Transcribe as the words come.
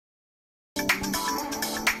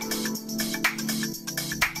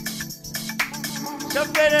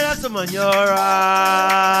Chapela Samanyora.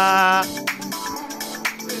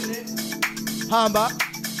 Hamba,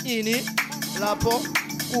 ini, lapo,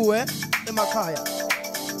 uwe, emakaya.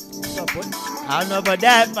 I don't know about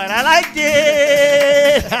that, but I liked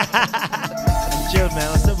it. Chill, man.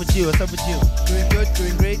 What's up with you? What's up with you? Doing good,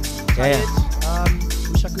 doing great. Yeah.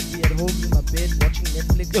 Wish I could be at home in my bed watching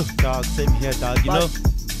Netflix. Yo, dog, same here, dog. You know,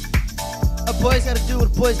 a boy's gotta do what a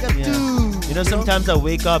boy's gotta do. You know, sometimes I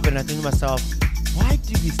wake up and I think to myself, why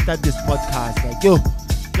did we start this podcast? Like, yo,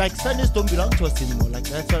 like Sundays don't belong to us anymore. Like,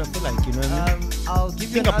 that's what I feel like, you know what I mean? I'll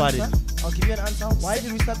give you an answer. I'll give you an answer. Why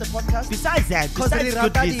did we start the podcast? Besides that, because besides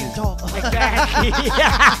good reasons. Exactly.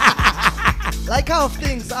 Like how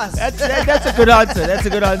things us. That's a good answer. That's a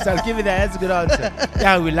good answer. I'll give you that. That's a good answer.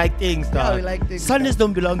 Yeah, we like things, dog. Yeah, we like things. Sundays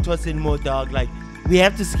don't belong to us anymore, dog. Like, we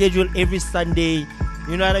have to schedule every Sunday.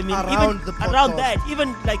 You know what I mean? Around that.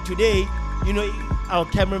 Even like today, you know, our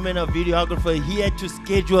cameraman, our videographer, he had to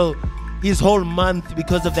schedule his whole month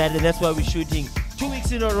because of that, and that's why we're shooting 2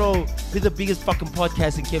 weeks in a row with the biggest fucking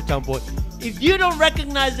podcast in Cape Town, boy. If you don't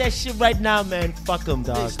recognize that shit right now, man, fuck them,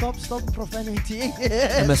 dog. Hey, stop profanity.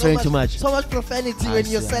 Am I swearing too much? So much profanity when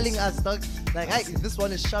you're selling us, dog. Like, hey, this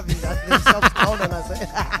one is shoving themselves down on us.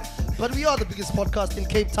 But we are the biggest podcast in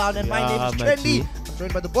Cape Town, and my name is Trendy. I'm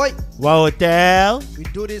joined by the boy WaHotel. We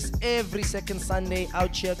do this every second Sunday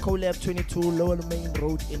out here, Colab 22, Lower Main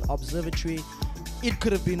Road in Observatory.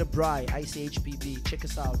 It-Could-Have-Been-A-Braai, ICHBB. Check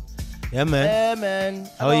us out. Yeah, man. Yeah, man.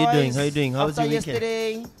 How are you doing? How are you doing? How was your weekend?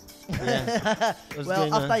 Yesterday. Yeah.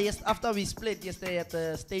 Well, after we split yesterday at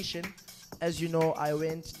the station, as you know, I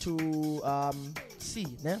went to see.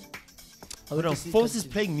 Né? Forbes is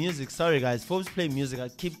playing music. Sorry, guys. Forbes is playing music. I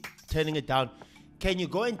keep turning it down. Can you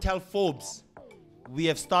go and tell Forbes we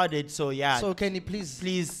have started? So yeah. So can you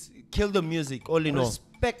please kill the music? All in all.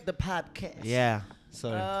 Respect the podcast. Yeah.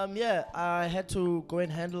 Sorry. Yeah. I had to go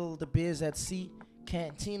and handle the beers at C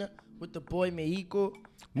Cantina with the boy Mexico.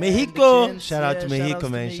 Shout out to Mexico,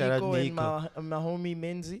 man. Shout out to Mexico. And my homie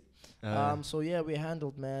Menzi. So yeah, we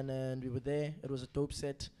handled, man, and we were there. It was a dope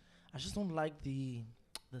set. I just don't like the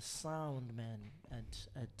sound, man,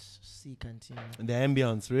 at C Cantina. The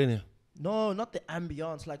ambience, really. No, not the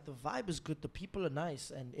ambience. Like, the vibe is good, the people are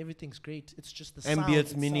nice, and everything's great. It's just the sound ambience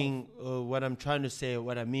itself. Meaning what I'm trying to say.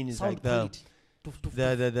 What I mean is sound like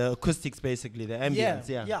the acoustics, basically, the ambience.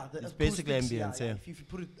 Yeah. It's basically ambience. Yeah. If you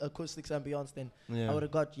put it acoustics ambience, then I would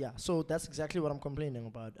have got So that's exactly what I'm complaining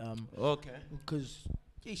about. Okay. Because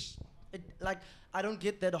I don't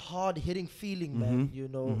get that hard hitting feeling, man. You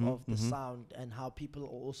know, of the sound and how people are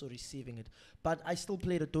also receiving it. But I still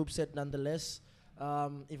played a dope set nonetheless.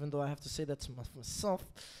 Even though I have to say that to myself.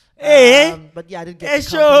 But yeah, I didn't get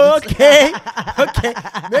the compliments. Okay.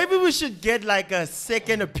 Maybe we should get like a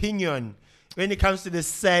second opinion when it comes to the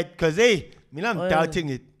set, because I'm doubting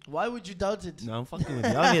it. Why would you doubt it? No, I'm fucking with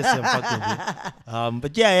you. Obviously, I'm fucking with you.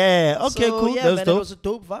 But yeah. Okay, so, cool. Yeah, that was man, dope. It was a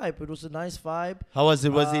dope vibe. It was a nice vibe. How was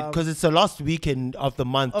it? Was it because it's the last weekend of the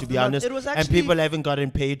month, to be honest, it was and people haven't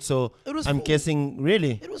gotten paid, so I'm guessing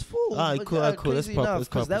really. It was full. Cool. That's proper.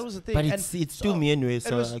 Because that was the thing. But it's to me anyway,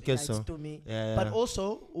 so I guess so. It's to me. Yeah. But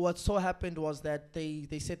also, what so happened was that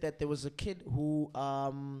they said that there was a kid who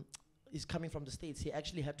is coming from the States. He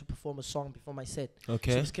actually had to perform a song before my set.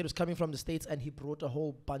 Okay. So this kid was coming from the States, and he brought a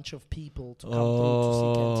whole bunch of people to come through to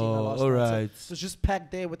see Cantina last night. Right. So it's just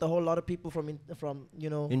packed there with a whole lot of people from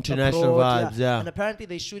international abroad, vibes. Yeah. And apparently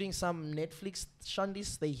they're shooting some Netflix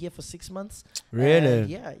shandies. They're here for 6 months. Really?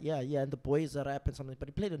 Yeah. And the boys are rap and something. But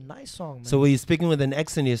he played a nice song, man. So were you speaking with an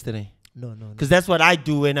accent yesterday? No. Because that's what I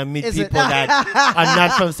do when I meet people that are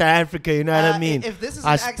not from South Africa. You know what I mean? If this is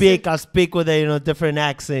I speak with a different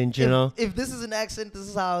accent. You know. If this is an accent, this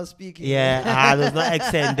is how I speak. Yeah. There's no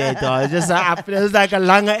accent there, dog. It's just there's like a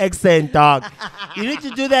longer accent, dog. You need to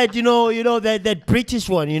do that. You know that British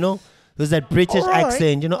one. You know, there's that British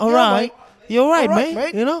accent. You know. All right. You're right,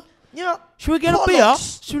 mate. You know. Yeah. Should we get a beer?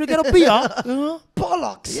 You know.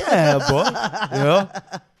 Bollocks. Yeah, boy. You know.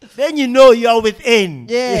 Then you know you're within.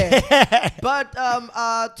 Yeah. But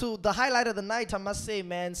to the highlight of the night, I must say,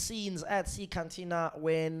 man, scenes at C Cantina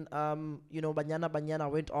when Banyana Banyana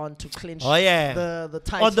went on to clinch the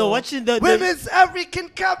title. Watching the Women's African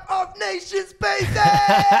Cup of Nations, baby.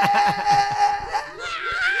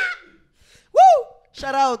 Woo!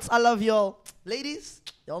 Shout outs. I love y'all. Ladies,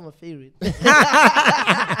 y'all my favorite.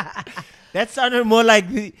 That sounded more like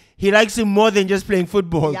he likes him more than just playing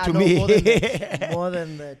football to me. More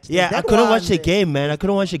than that. Yeah, I couldn't watch the game, man. I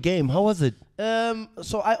couldn't watch the game. How was it?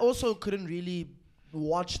 So I also couldn't really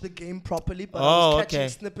watch the game properly, but I Oh, was catching okay.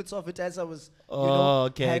 snippets of it as I was, Oh,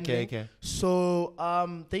 okay, handling. okay. So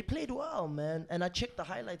they played well, man. And I checked the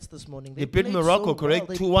highlights this morning. They beat played Morocco, so correct?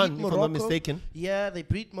 Well. 2-1, beat if I'm not Morocco. mistaken. Yeah, they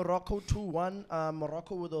beat Morocco 2-1.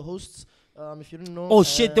 Morocco were the hosts. If you didn't know. Oh,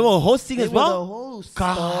 shit, they were hosting they as were well? the hosts,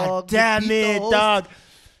 God dog. They damn beat the it, hosts. dog.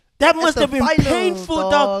 That must the have been final, painful,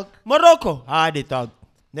 dog. dog. Morocco. Hardy, dog.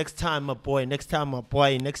 Next time, my boy. Next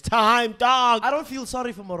time, dog. I don't feel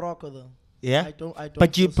sorry for Morocco though. Yeah. I don't.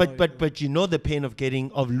 But you, feel sorry for them. but you know the pain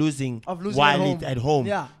of losing Of losing while at home.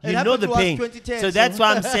 Yeah. It you know happened the to us pain. 2010, So so- that's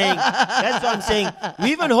what I'm saying. That's what I'm saying.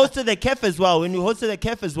 We even hosted the KEF as well. When we hosted the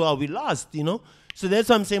KEF as well, we lost. You know. So that's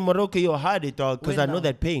why I'm saying Morocco, you're hard it, dog, because I know now?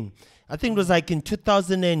 that pain. I think it was like in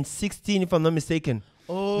 2016, if I'm not mistaken.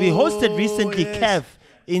 Oh, We hosted recently yes. KEF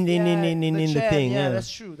in the thing. Yeah, Yeah.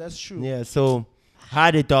 that's true. That's true. Yeah. So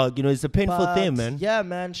hard it, dog. You know, it's a painful But thing, man. Yeah,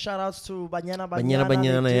 man. Shout outs to Banyana Banyana Banyana.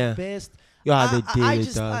 Banyana, They did yeah. best. Yeah, they did I it,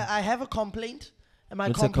 just dog. I have a complaint, and my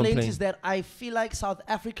What's the complaint complaint? is that I feel like South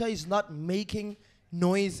Africa is not making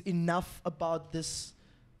noise enough about this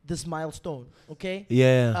milestone. Okay.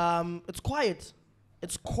 Yeah. It's quiet.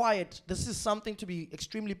 It's quiet. This is something to be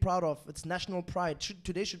extremely proud of. It's national pride.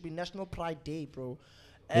 Today should be National Pride Day, bro.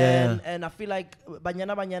 Yeah. And I feel like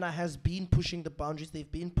Banyana Banyana has been pushing the boundaries. They've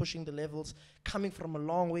been pushing the levels, coming from a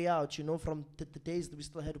long way out, from the days that we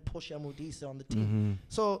still had Portia Modise on the team.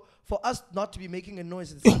 So for us not to be making a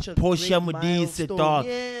noise, it's such a Portia great Modise, milestone. dog.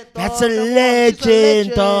 Yeah, That's dog, a come on, she's legend,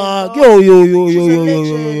 dog. dog. Yo. She's a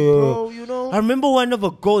legend, bro, you know? I remember one of her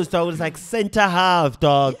goals, dog, was like center half,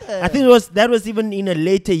 dog. Yeah. I think that was even in the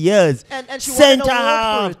later years. And she center won an award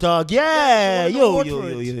for half, it. dog. Yeah, Yeah, she won an award yo.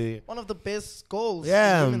 for it. One of the best goals in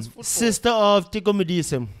Yeah, women's football. sister of Tiko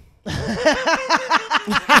Modise.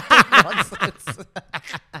 Nonsense.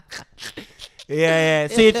 Yeah.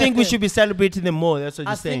 So you think we should be celebrating them more? That's what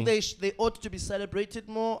I you're saying. think they ought to be celebrated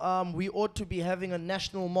more. We ought to be having a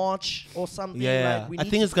national march or something. Yeah. Like we I need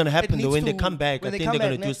think it's gonna happen it though when needs they come back. when I they think they're come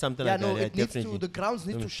gonna back, do ne- something yeah, like no, that. Yeah, it needs definitely. to. The grounds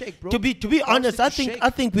need to shake, bro. To be Grounds honest, need I to think shake. I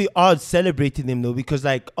think we are celebrating them though, because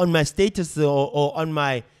like on my status or on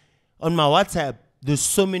my WhatsApp, there's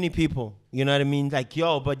so many people. You know what I mean? Like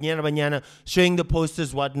Banyana, showing the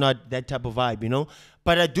posters, whatnot, that type of vibe. You know.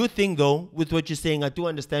 But I do think though, with what you're saying, I do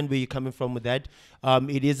understand where you're coming from with that.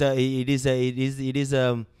 It is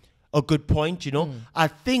a good point. You know. I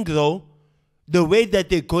think though, the way that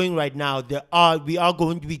they're going right now, we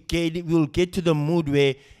will get to the mood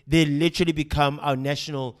where they literally become our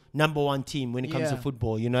national number one team when it comes to Yeah,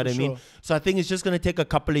 football. You know what I for mean? sure. So I think it's just going to take a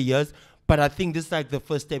couple of years. But I think this is like the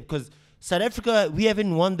first step, because South Africa, we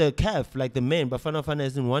haven't won the CAF, like the men. Bafana Bafana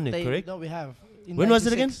hasn't won it, correct? No, we have. In When was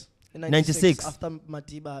it again? In 96. After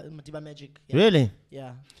Madiba Magic. Yeah. Really?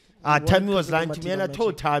 Yeah. Tammy was lying to me, and I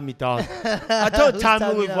told Tammy, dog. I told Who's Tammy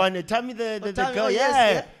Tammy we've now? won it. Tammy the Tammy, girl, oh, yeah.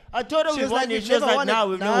 yes, yeah. I told her She we was won like, it. "We've She was never like, won nah, it.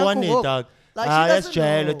 we've Nah, never won cool. it, dog. Like, she That's doesn't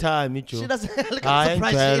jail know. time, me too. She doesn't look I at ain't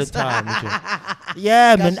the jail price. time, me too.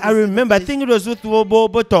 Yeah, man, Gosh, I remember. I think it was with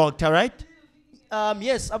Wobo Doctor, right?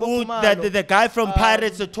 Yes, Abu Who, Kumalo. the guy from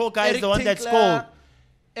Pirates, the tall guy, is Eric the one that Tinkler. scored.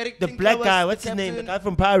 Eric The Tinkler black was guy, the what's his name? The captain. guy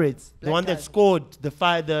from Pirates, the Black one that guy. scored the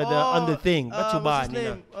on the thing. what's his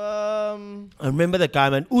name? I remember the guy,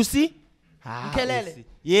 man. Usi. Mkelele. Usi.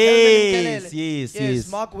 Yes,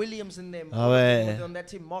 Yes. Mark Williams in them. Oh, yeah. On that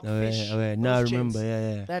team, Mark Oh, yeah, Fish. oh, yeah. Now I those remember,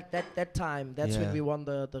 gents. yeah. That time, that's when Yeah. we won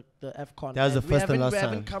the AFCON. That was the first and last we time.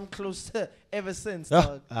 haven't come close ever since, Oh,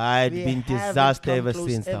 dog. I'd We been haven't disaster come ever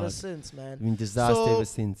close since, Ever dog. since, man. Been disaster So, ever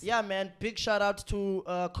since. Yeah, man. Big shout out to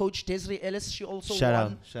Coach Desiree Ellis. She also Shout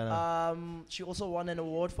won. out. She also won an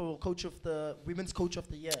award for Women's Coach of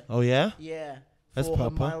the Year. Oh, yeah? Yeah. That's for her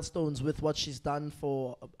proper. milestones with what she's done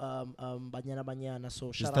for Banyana Banyana.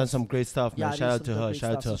 So She's shout done outs. some great stuff, man. Yeah, Shout out to her.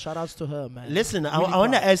 Shout out to her. So shout outs to her, man. Listen, Really I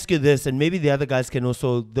want to proud. ask you this, and maybe the other guys can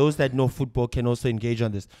also, those that know football can also engage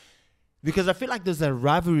on this. Because I feel like there's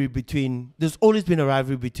always been a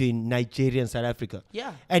rivalry between Nigeria and South Africa.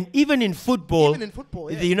 Yeah. And even in football,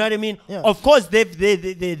 yeah. you know what I mean? Yeah. Of course, they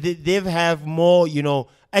have more,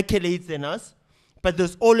 accolades than us. But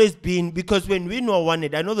there's always been, because when we won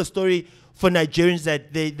it, I know the story for Nigerians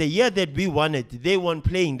that the year that we won it, they weren't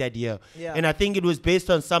playing that year. Yeah. And I think it was based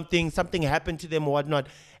on something happened to them or whatnot.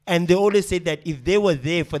 And they always say that if they were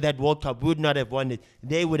there for that World Cup, we would not have won it.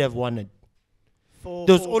 They would have won it.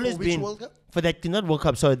 There's always which been World Cup? for that, not World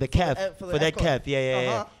Cup, sorry, the CAF. for For the that AFCON. CAF,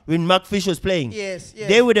 yeah. Uh-huh. When Mark Fish was playing. Yes.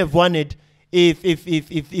 They would have won it if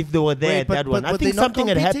they were there Wait, at but- that one. but I were think they not something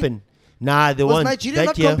had competing? happened. Nah, they Was won Nigeria that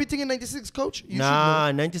not year. competing in '96, coach? You should know.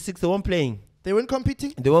 Nah, 96 they weren't playing. They weren't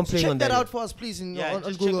competing? They weren't playing check on that that out for us, please. On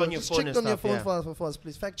just Google. check on your Just phone check and on your stuff, phone for us,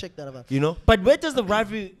 please. Fact check that out. You know? But where does the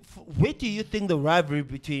rivalry, where do you think the rivalry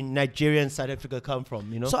between Nigeria and South Africa come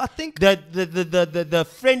from, you know? So I think... The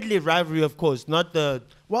friendly rivalry, of course, not the...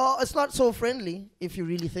 Well, it's not so friendly if you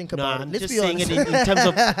really think about it. I'm Let's just be saying honest. it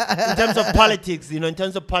in terms of politics, you know, in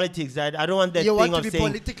terms of politics. I don't want that you thing want to of be saying...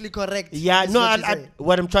 politically correct. Yeah, no,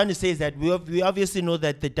 what what I'm trying to say is that we obviously know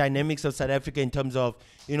that the dynamics of South Africa in terms of,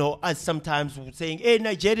 you know, us sometimes saying, hey,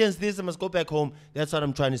 Nigerians, this, I must go back home. That's what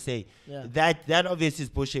I'm trying to say. Yeah. That obviously is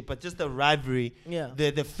bullshit, but just the rivalry, Yeah.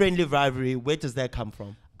 the friendly rivalry, where does that come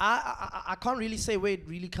from? I can't really say where it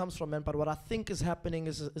really comes from, man, but what I think is happening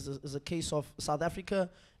is a case of South Africa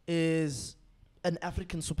is an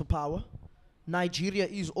African superpower. Nigeria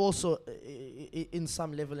is also, in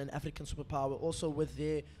some level, an African superpower, also with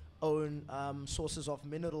their own sources of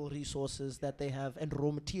mineral resources that they have and raw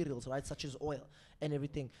materials, right, such as oil and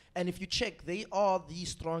everything. And if you check, they are the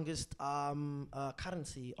strongest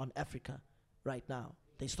currency on Africa right now.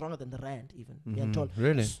 They're stronger than the rand, even.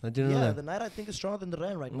 Really? I didn't know that. The Naira, I think, is stronger than the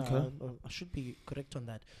rand right Okay. now. I should be correct on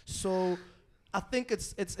that. So I think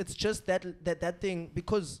it's just that thing,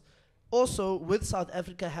 because also with South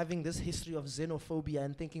Africa having this history of xenophobia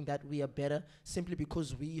and thinking that we are better simply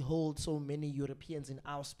because we hold so many Europeans in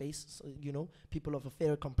our space, so, you know, people of a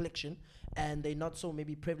fairer complexion, and they're not so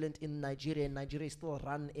maybe prevalent in Nigeria, and Nigeria is still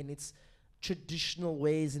run in its traditional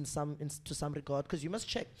ways to some regard, because you must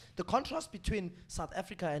check the contrast between South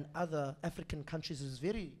Africa and other African countries is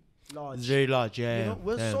very large. It's very large, yeah. You know,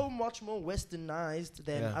 we're yeah. so much more westernized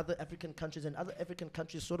than Yeah. other African countries, and other African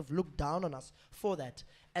countries sort of look down on us for that.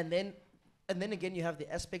 And then again, you have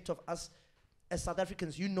the aspect of us as South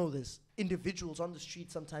Africans. You know this. Individuals on the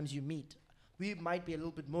street, sometimes you meet. We might be a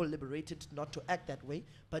little bit more liberated not to act that way,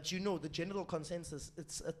 but you know, the general consensus,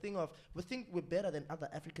 it's a thing of we think we're better than other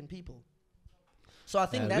African people. So I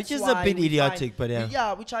think that's which is why a bit we idiotic, but yeah.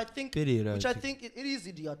 yeah, which I think Bit idiotic. it is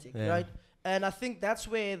idiotic, Yeah. right? And I think that's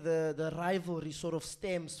where the rivalry sort of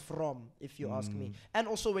stems from, if you ask me. And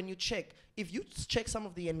also when you check, if you check some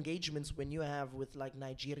of the engagements when you have with like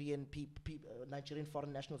Nigerian Nigerian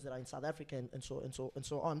foreign nationals that are in South Africa and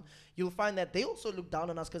so on, you'll find that they also look down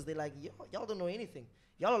on us because they're like, y'all don't know anything.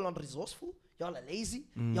 Y'all are not resourceful. Y'all are lazy.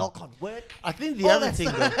 Y'all can't work. I think the other thing,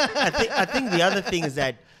 though, I think the other thing is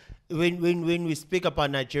that when we speak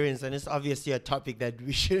about Nigerians, and it's obviously a topic that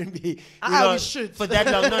we shouldn't be, we should. for that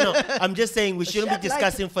long. No, I'm just saying we shouldn't Shed be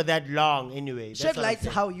discussing for that long anyway. Shed light to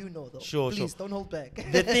how you know, though. Sure, Please don't hold back.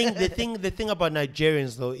 The thing about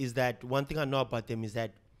Nigerians, though, is that one thing I know about them is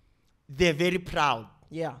that they're very proud.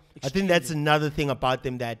 Yeah. I think that's another thing about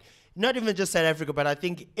them, that not even just South Africa, but I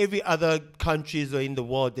think every other countries or in the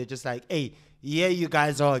world, they're just like, hey, here you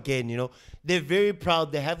guys are again, you know. They're very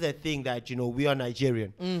proud. They have that thing that, you know, we are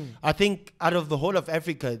Nigerian. I think out of the whole of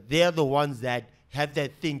Africa, they're the ones that have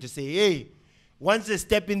that thing to say, hey, once they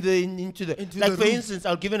step into the like, for instance,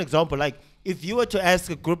 I'll give an example. Like, if you were to ask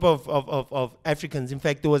a group of Africans, in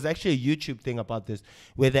fact, there was actually a YouTube thing about this,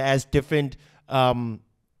 where they asked different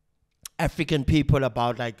African people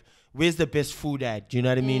about, like, where's the best food at? You know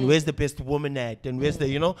what I mean? Where's the best woman at? And where's the,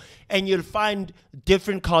 you know? And you'll find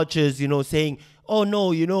different cultures, you know, saying, oh,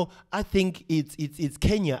 no, you know, I think it's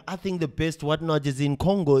Kenya. I think the best whatnot is in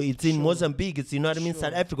Congo. It's in Mozambique. It's, you know what I mean?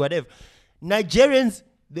 South Africa, whatever. Nigerians,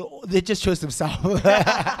 they just chose themselves.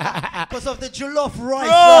 Because of the jollof rice.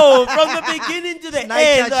 Bro, from the beginning to the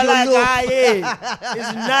end, they're like, jollof.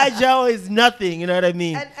 it's Niger or it's nothing, you know what I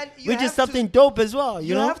mean? And Which is something dope as well,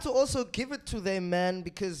 you know? You have to also give it to them, man,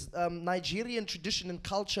 because Nigerian tradition and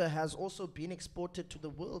culture has also been exported to the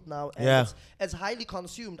world now, and it's highly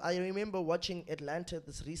consumed. I remember watching Atlanta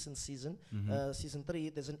this recent season, season 3.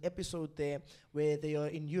 There's an episode there where they are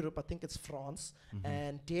in Europe, I think it's France,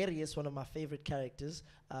 and Darius, one of my favorite characters,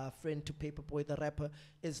 friend to Paperboy the rapper,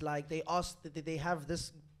 is like, they have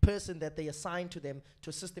this person that they assign to them to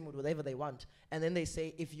assist them with whatever they want, and then they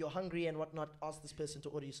say, if you're hungry and whatnot, ask this person to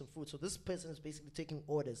order you some food. So this person is basically taking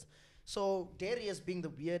orders. So Darius, being the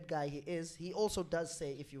weird guy he is, he also does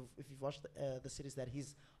say, if you've watched the series, that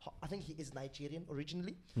I think he is Nigerian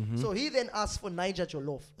originally. So he then asks for Niger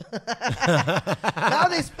jollof. Now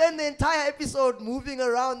they spend the entire episode moving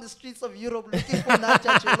around the streets of Europe looking for Niger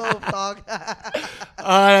jollof, dog.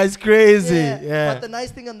 Oh, that's crazy. Yeah. But the nice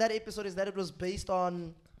thing on that episode is that it was based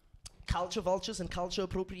on culture vultures and culture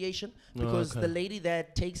appropriation, because the lady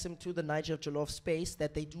that takes him to the Niger jollof space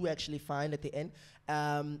that they do actually find at the end,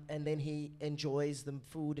 and then he enjoys the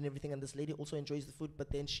food and everything, and this lady also enjoys the food, but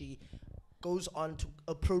then she goes on to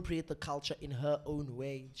appropriate the culture in her own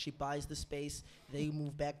way. She buys the space, they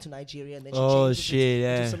move back to Nigeria, and then she changes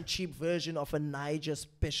it into some cheap version of a Niger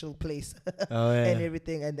special place and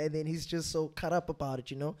everything. And then he's just so cut up about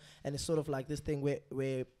it, you know? And it's sort of like this thing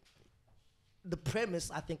where the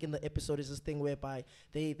premise, I think, in the episode is this thing whereby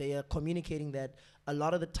they are communicating that a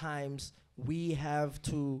lot of the times we have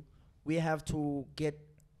to get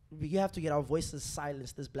our voices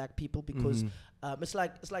silenced as black people, because it's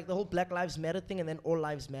like the whole Black Lives Matter thing, and then all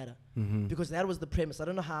lives matter, because that was the premise. I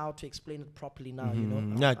don't know how to explain it properly now, you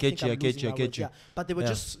know. I get you. Yeah. But they were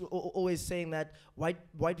just always saying that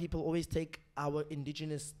white people always take our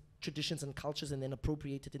indigenous traditions and cultures and then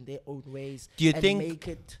appropriate it in their own ways. Do you think? Make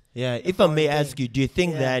it If I may ask you, do you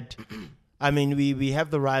think that? I mean, we have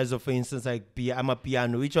the rise of, for instance, like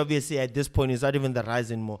Amapiano, which obviously at this point is not even the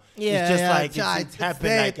rise anymore. It's just like it's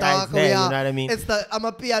happened, like guys there, you know what I mean? It's the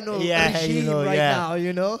Amapiano regime now,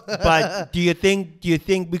 you know. But do you think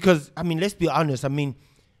because, I mean, let's be honest. I mean,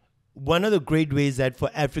 one of the great ways that for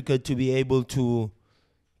Africa to be able to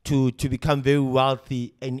become very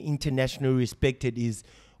wealthy and internationally respected is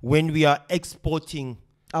when we are exporting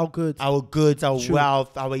our goods, our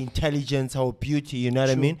wealth, our intelligence, our beauty, you know what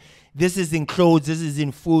I mean? This is in clothes, this is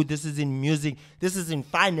in food, this is in music, this is in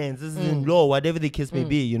finance, this is in law, whatever the case may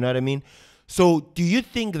be, you know what I mean? So do you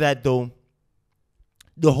think that, though,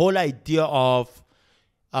 the whole idea of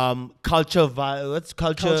culture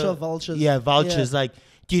vultures? Yeah, vultures. Like,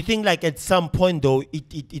 do you think, like, at some point, though,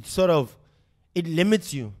 it sort of, it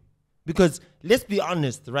limits you? Because let's be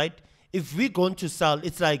honest, right? If we're going to sell,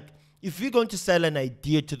 it's like, if we're going to sell an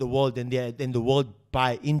idea to the world and the world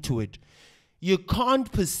buy into it, you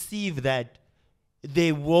can't perceive that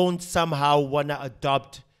they won't somehow want to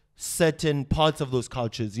adopt certain parts of those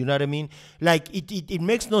cultures. You know what I mean? Like, it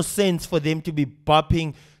makes no sense for them to be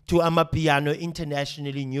bopping to Amapiano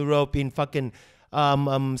internationally in Europe, in fucking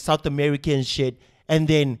South America and shit, and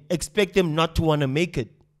then expect them not to want to make it.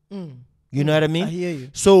 You know what I mean? I hear you.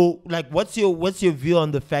 So, like, what's your view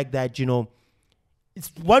on the fact that, you know, it's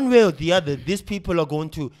one way or the other, these people are going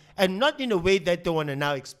to, and not in a way that they want to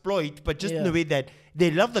now exploit, but just in a way that they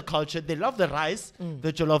love the culture, they love the rice,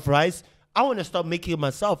 the jollof rice. I want to start making it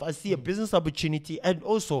myself. I see a business opportunity, and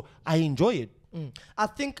also I enjoy it. I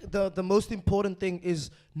think the most important thing is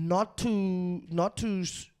not to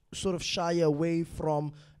sort of shy away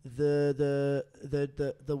from the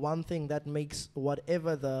one thing that makes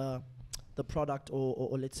whatever the product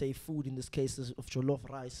or let's say food, in this case is of jollof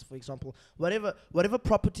rice, for example, whatever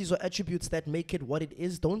properties or attributes that make it what it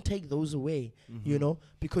is, don't take those away, you know,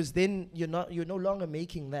 because then you're no longer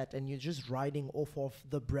making that, and you're just riding off of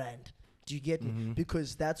the brand. Do you get me?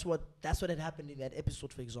 Because that's what had happened in that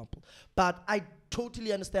episode, for example. But I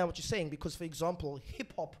totally understand what you're saying, because, for example,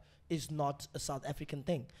 hip hop is not a South African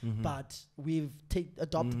thing, but we've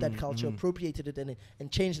adopted that culture, appropriated it,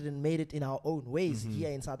 and changed it and made it in our own ways here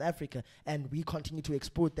in South Africa, and we continue to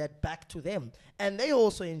export that back to them, and they're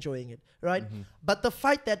also enjoying it, right? But the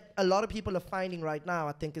fight that a lot of people are finding right now,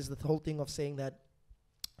 I think, is the whole thing of saying that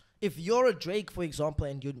if you're a Drake, for example,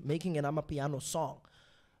 and you're making an Amapiano song,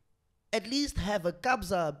 at least have a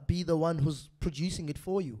Kabza be the one who's producing it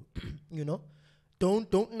for you, you know?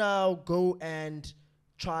 Don't now go and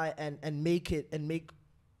try and make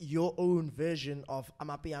your own version of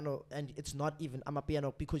Amapiano, and it's not even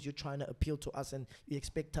Amapiano, because you're trying to appeal to us and you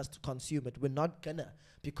expect us to consume it. We're not gonna,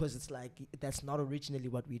 because it's like, that's not originally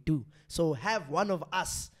what we do. So have one of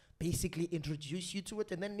us basically introduce you to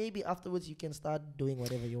it, and then maybe afterwards you can start doing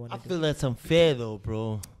whatever you want to do. I feel that's unfair, though,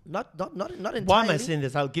 bro. Not entirely. Why am I saying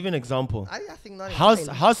this? I'll give you an example. I think not entirely.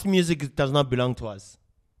 House music does not belong to us,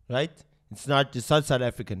 right? It's not South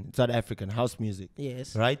African. It's South African house music.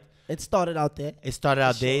 Yes. Right? It started out there. It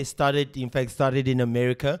started in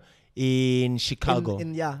America, in Chicago.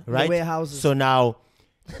 In right? the warehouses. So now,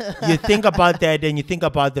 you think about that, and you think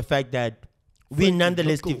about the fact that we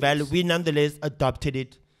nonetheless adopted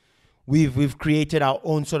it. We've created our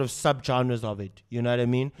own sort of subgenres of it. You know what I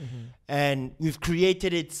mean? And we've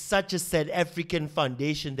created it such a South African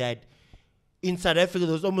foundation that in South Africa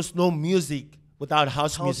there's almost no music without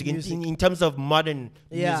house music. In terms of modern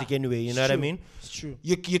music anyway, you know what I mean? It's true.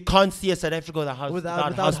 You can't see a South Africa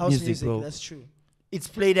without house music, bro. That's true. It's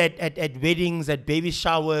played at weddings, at baby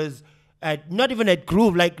showers, not even at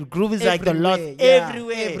Groove. Like, Groove is like the lot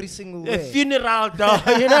everywhere. Every single way. A funeral, dog.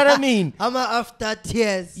 You know what I mean? I'm after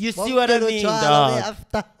tears. You see what I mean, dog?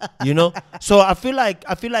 You know? So I feel like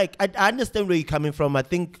I understand where you're coming from. I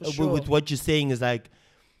think with what you're saying is like,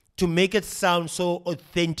 to make it sound so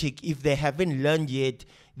authentic, if they haven't learned yet,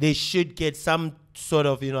 they should get some sort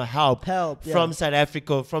of, help from South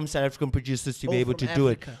Africa, from South African producers to be able to do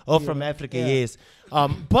it. Or from Africa, yes.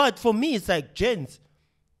 But for me, it's like, gents,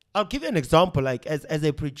 I'll give you an example, like as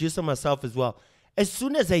a producer myself as well. As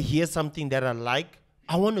soon as I hear something that I like,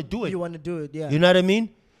 I want to do it. You want to do it, yeah. You know what I mean?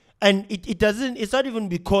 And it's not even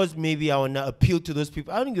because maybe I want to appeal to those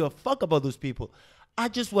people. I don't give a fuck about those people. I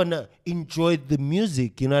just want to enjoy the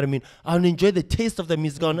music, you know what I mean? I want to enjoy the taste of the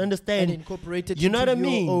music. I want to understand. And incorporate it you know into what I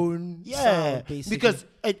mean? Your own sound, basically. Because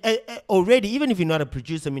already, even if you're not a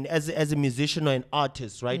producer, I mean, as a musician or an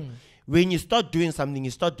artist, right? When you start doing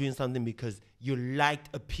something because you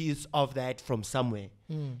liked a piece of that from somewhere.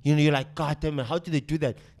 You're like, God damn it, how did they do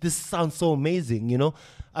that? This sounds so amazing,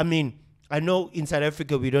 I mean, I know in South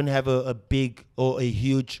Africa we don't have a big or a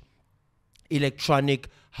huge electronic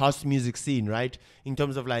house music scene, right? In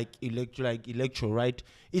terms of like electro, right?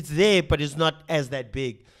 It's there, but it's not as that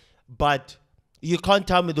big. But you can't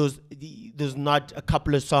tell me there's not a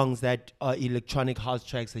couple of songs that are electronic house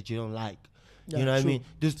tracks that you don't like. Yeah, you know what I true. mean?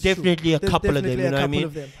 There's definitely a couple of them, you know what I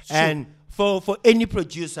mean? And for any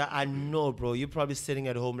producer, I know, bro, you're probably sitting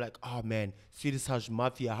at home like, oh man, Swedish House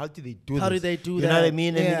Mafia, how do they do this? How do they do that? You know what I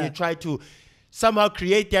mean? And then you try to somehow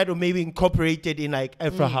create that or maybe incorporate it in like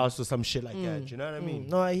Afro House or some shit like that. You know what I mean?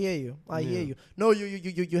 No, I hear you. I hear you. No,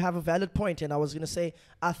 you have a valid point, and I was gonna say,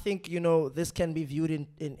 I think this can be viewed in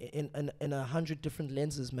 100 different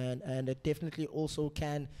lenses, man, and it definitely also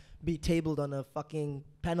can be tabled on a fucking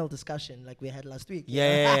panel discussion like we had last week.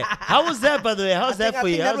 Yeah. How was that, by the way? How's that for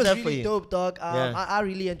you? That was really dope, dog. I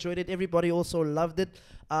really enjoyed it. Everybody also loved it.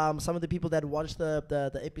 Some of the people that watched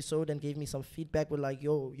the episode and gave me some feedback were like,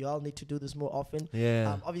 yo, y'all need to do this more often.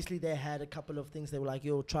 Yeah. Obviously, they had a couple of things. They were like,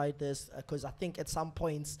 yo, try this. Because I think at some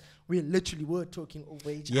points, we literally were talking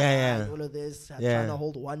over each other and all of this, trying to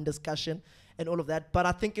hold one discussion and all of that. But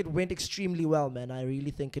I think it went extremely well, man. I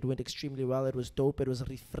really think it went extremely well. It was dope. It was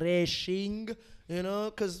refreshing,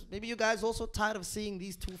 because maybe you guys also tired of seeing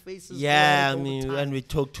these two faces. Yeah, I mean, and we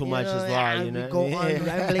talk too much as well, We go on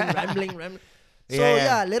rambling. So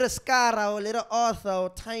let a Scara or let a Arthur or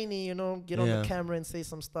Tiny, get on the camera and say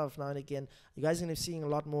some stuff now and again. You guys are going to be seeing a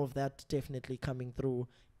lot more of that definitely coming through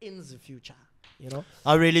in the future.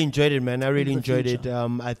 I really enjoyed it, man. I really enjoyed it.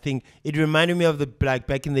 I think it reminded me of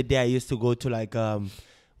back in the day. I used to go to like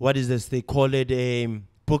what is this? They call it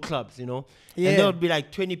book clubs, And there would be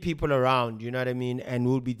like 20 people around, you know what I mean? And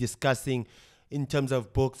we'll be discussing in terms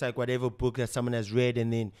of books, like whatever book that someone has read,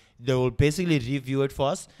 and then they will basically review it for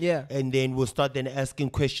us. Yeah. And then we'll start then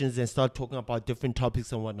asking questions and start talking about different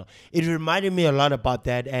topics and whatnot. It reminded me a lot about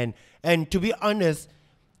that. And to be honest,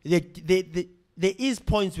 there is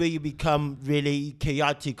points where you become really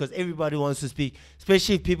chaotic because everybody wants to speak,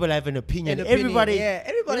 especially if people have an opinion. Everybody has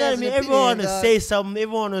an opinion. Everyone wants to say something.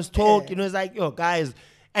 Everyone wants to talk. It's like, yo, guys.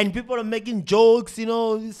 And people are making jokes,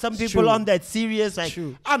 some people aren't that serious. Like,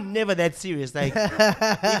 I'm never that serious. Like,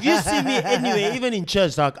 if you see me anyway, even in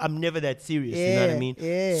church, like, I'm never that serious. You know what I mean?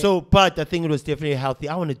 Yeah. So, but I think it was definitely healthy.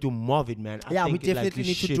 I want to do more of it, man. We definitely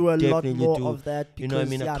need to do a lot more of that. Because, you know what I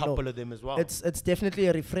mean? A couple of them as well. It's definitely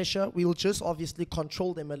a refresher. We'll just obviously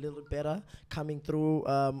control them a little better, coming through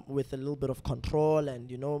with a little bit of control and,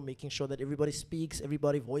 making sure that everybody speaks,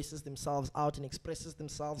 everybody voices themselves out and expresses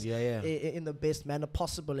themselves in the best manner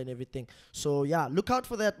possible. And everything. So look out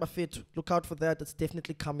for that, my fit. Look out for that. It's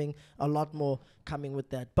definitely coming. A lot more coming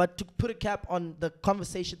with that. But to put a cap on the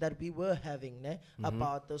conversation that we were having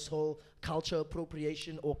about this whole culture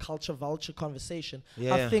appropriation or culture vulture conversation,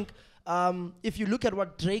 I think if you look at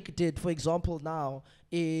what Drake did, for example, now,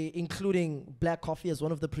 including Black Coffee as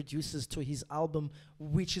one of the producers to his album,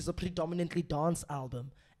 which is a predominantly dance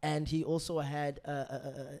album, and he also had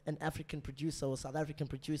an African producer or South African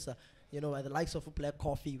producer, the likes of Black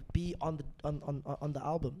Coffee be on the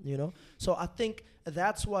album, So I think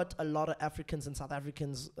that's what a lot of Africans and South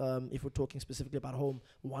Africans, if we're talking specifically about home,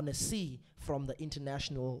 want to see from the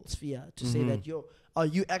international sphere to say that, are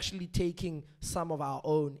you actually taking some of our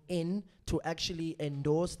own in to actually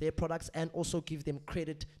endorse their products and also give them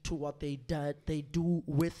credit to what they do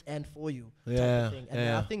with and for you, type of thing.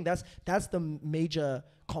 And I think that's the major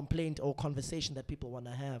complaint or conversation that people want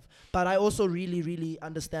to have. But I also really, really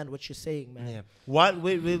understand what you're saying, man. Yeah.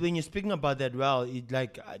 When you're speaking about that,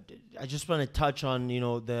 I just want to touch on,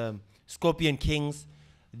 the Scorpion Kings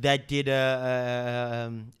that did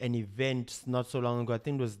an event not so long ago. I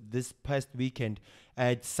think it was this past weekend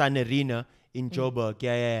at Sun Arena in Joburg.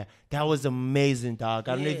 That was amazing, dog.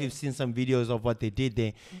 I don't know if you've seen some videos of what they did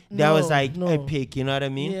there. That was like epic, you know what I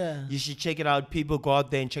mean? Yeah. You should check it out. People go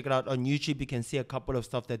out there and check it out on YouTube. You can see a couple of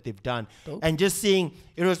stuff that they've done. Dope. And just seeing,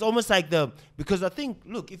 it was almost like because I think,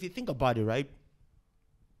 look, if you think about it, right?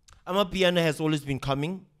 Amapiano has always been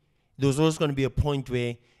coming. There was always going to be a point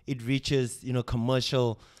where it reaches,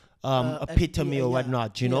 commercial epitome or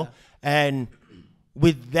whatnot, you know. And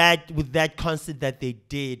with that concert that they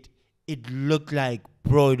did, it looked like,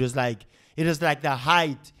 bro, it was like the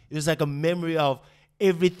height. It was like a memory of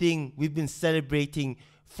everything we've been celebrating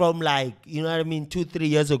from, like, 2-3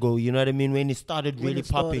 years ago, you know what I mean, when it started really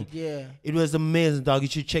popping. Yeah. It was amazing, dog. You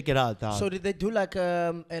should check it out, dog. So did they do like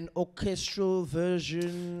an orchestral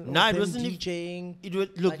version? Nah, of it them wasn't DJing. It was,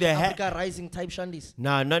 look, like they had Africa Rising type shandies.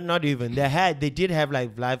 Nah, not even. They did have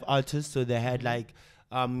like live artists, so they had like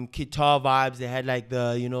guitar vibes. They had like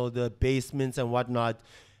the basements and whatnot,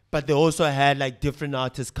 but they also had like different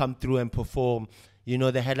artists come through and perform.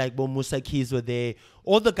 They had like Musa Keys were there.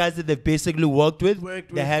 All the guys that they've basically worked with,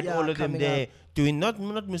 they had all of them there doing not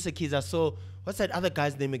Musa Keys. I saw, what's that other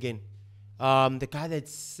guy's name again? The guy that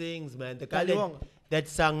sings, man. The guy that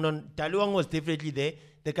sang. No, Daluang was definitely there.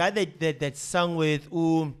 The guy that sang with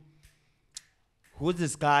who's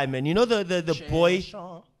this guy, man? You know the boy.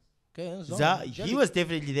 He was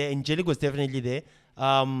definitely there. Angelic was definitely there.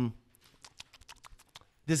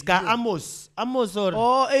 This guy Amos Amos,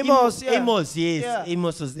 Amos, yes, yeah.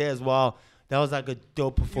 Amos was there as well. That was like a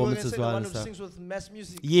dope performance as well. The one who sings with Mass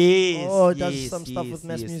Music. Yes. Oh, does some stuff with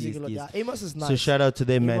Mass Music. Yes. Yeah, Amos is nice. So shout out to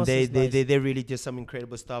them, man. Amos They really did some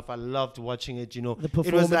incredible stuff. I loved watching it. The performances,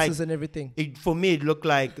 it was like, and everything. For me, it looked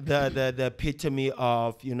like the epitome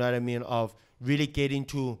of, of really getting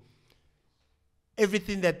to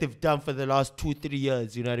everything that they've done for the last 2-3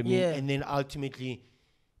 years. You know what I mean? Yeah. And then ultimately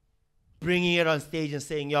bringing it on stage and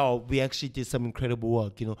saying, yo, we actually did some incredible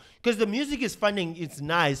work, Because the music is fun and it's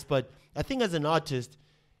nice, but I think as an artist,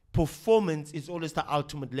 performance is always the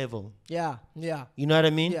ultimate level. Yeah. You know what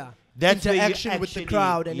I mean? Yeah. That's interaction with the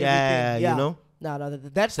crowd and everything. Yeah, No,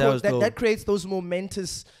 that creates those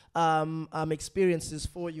momentous experiences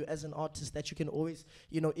for you as an artist that you can always,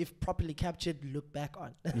 if properly captured, look back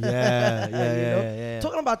on. Yeah.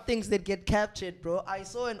 Talking about things that get captured, bro. I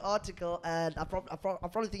saw an article, and I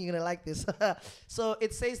probably think you're gonna like this. So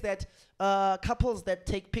it says that couples that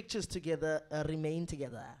take pictures together remain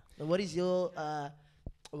together. What is your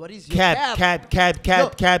cap?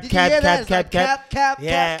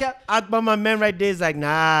 Akbar, my man right there is like,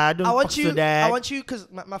 nah, I don't want you, that. I want you, because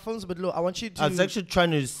my phone's a bit low. I want you to. I was actually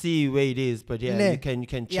trying to see where it is, but you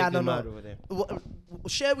can check them out over there.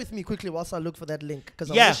 Share with me quickly whilst I look for that link,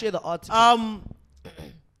 because I want to share the article.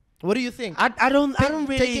 What do you think? I don't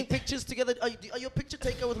really taking pictures together. Are you a picture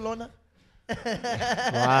taker with Lorna?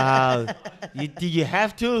 Wow. Did you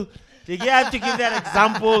have to? Did you have to give that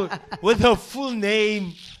example with her full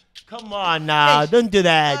name? Come on now, don't do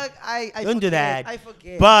that. Don't do that. I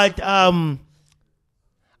forget. But I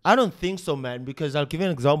don't think so, man. Because I'll give you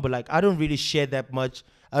an example. Like, I don't really share that much.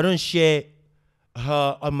 I don't share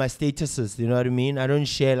her on my statuses. You know what I mean? I don't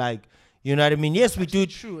share like, you know what I mean? Yes, we do.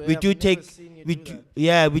 We do take.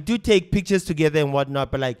 We do take pictures together and whatnot.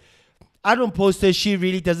 But like, I don't post her. She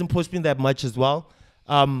really doesn't post me that much as well.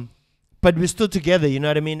 But we're still together, you know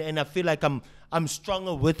what I mean? And I feel like I'm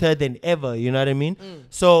stronger with her than ever, you know what I mean?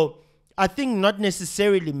 So I think not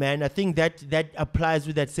necessarily, man. I think that applies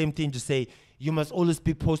with that same thing to say you must always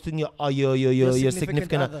be posting your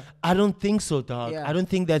significant other. I don't think so, dog. Yeah. I don't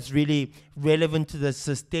think that's really relevant to the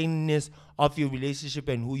sustainedness of your relationship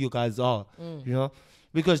and who you guys are, you know?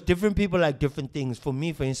 Because different people like different things. For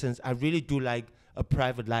me, for instance, I really do like a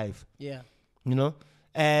private life. Yeah. You know?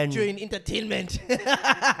 And during entertainment.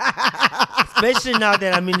 Especially now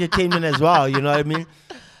that I'm in entertainment as well, you know what I mean?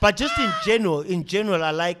 But just in general,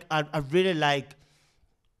 I really like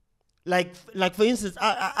for instance,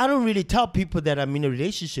 I don't really tell people that I'm in a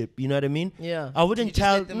relationship, you know what I mean? Yeah. I wouldn't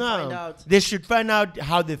tell, no. They should find out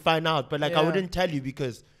how they find out, but like I wouldn't tell you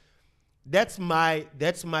because that's my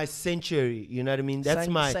sanctuary, you know what I mean? That's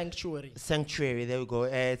my sanctuary. There we go.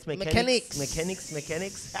 It's mechanics.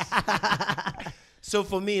 So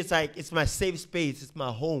for me, it's like, it's my safe space. It's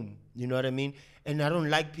my home. You know what I mean? And I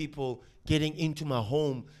don't like people getting into my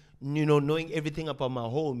home, you know, knowing everything about my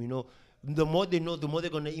home, you know. The more they know, the more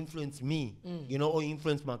they're going to influence me, you know, or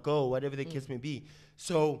influence my girl, whatever the case may be.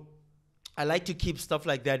 So I like to keep stuff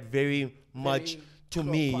like that very much to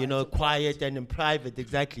me, you know, quiet and in private,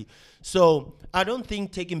 exactly. So I don't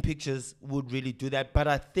think taking pictures would really do that, but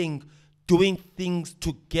I think doing things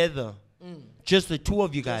together, just the two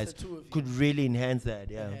of you guys, could really enhance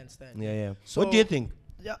that. Yeah. Yeah. So what do you think?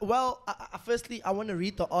 Yeah, well, firstly, I want to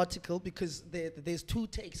read the article because there's two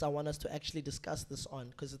takes I want us to actually discuss this on,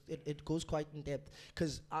 because it goes quite in depth.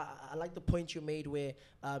 Because I like the point you made where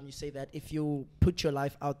you say that if you put your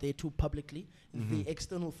life out there too publicly, the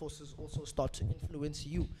external forces also start to influence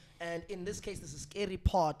you. And in this case, there's a scary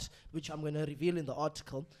part, which I'm going to reveal in the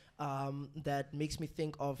article, that makes me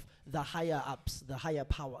think of the higher ups, the higher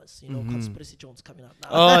powers. You know, Conspiracy Jones coming up now.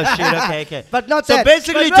 Oh, shit, okay. But not so that.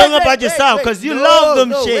 basically, But talking about yourself, because you love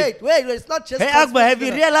them shit. Wait, it's not just... Hey, Akbar, have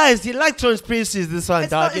you realized you like conspiracies, this one,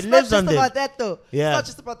 dog? It's not just about that, though. Yeah. It's not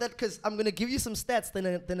just about that, because I'm going to give you some stats, then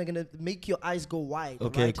I'm going to make your eyes go wide.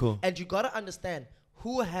 Okay, right? cool. And you got to understand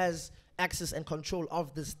who has access and control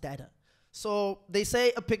of this data. So they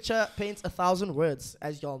say a picture paints 1,000 words,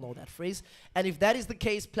 as y'all know that phrase. And if that is the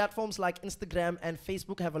case, platforms like Instagram and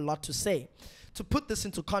Facebook have a lot to say. To put this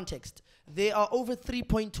into context, there are over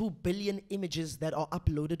 3.2 billion images that are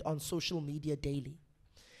uploaded on social media daily.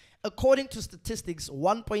 According to statistics,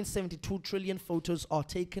 1.72 trillion photos are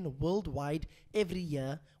taken worldwide every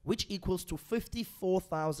year, which equals to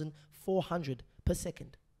 54,400 per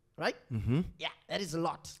second. Right? Yeah, that is a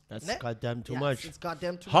lot. That's goddamn too Yeah, much. It's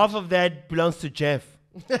goddamn too Half much. of that belongs to Jeff.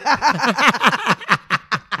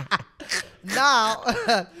 Now,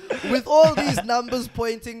 with all these numbers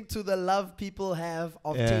pointing to the love people have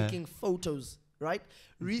of taking photos, right?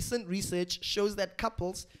 Recent research shows that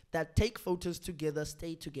couples that take photos together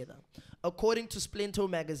stay together. According to Splento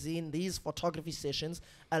magazine, these photography sessions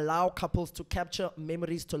allow couples to capture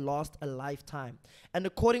memories to last a lifetime. And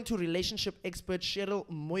according to relationship expert Cheryl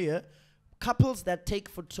Moyer, couples that take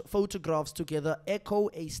photographs together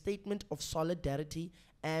echo a statement of solidarity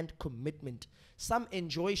and commitment. Some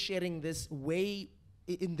enjoy sharing in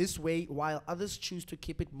this way, while others choose to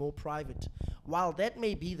keep it more private. While that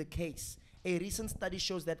may be the case, a recent study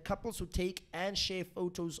shows that couples who take and share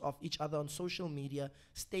photos of each other on social media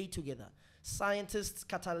stay together. Scientists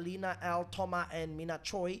Catalina L. Thoma and Mina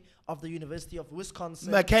Choi of the University of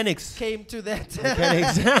Wisconsin came to that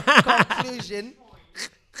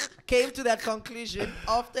conclusion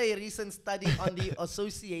after a recent study on the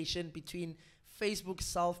association between Facebook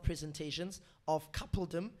self-presentations of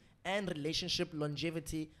coupledom and relationship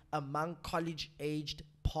longevity among college-aged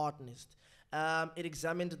partners. It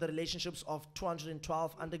examined the relationships of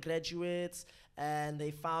 212 undergraduates, and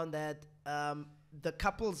they found that the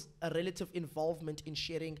couple's relative involvement in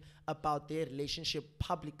sharing about their relationship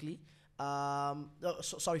publicly,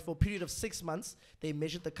 for a period of 6 months, they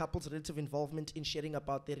measured the couple's relative involvement in sharing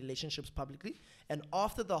about their relationships publicly. And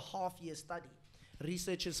after the half-year study,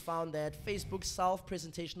 researchers found that Facebook's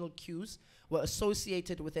self-presentational cues were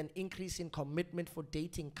associated with an increase in commitment for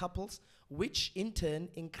dating couples, which in turn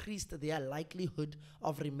increased their likelihood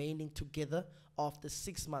of remaining together after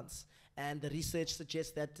 6 months. And the research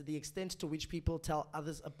suggests that the extent to which people tell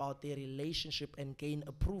others about their relationship and gain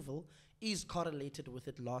approval is correlated with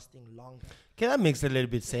it lasting longer. Okay, that makes a little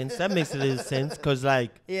bit sense. That makes a little sense, because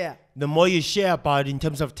like, yeah, the more you share about in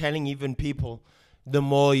terms of telling even people, the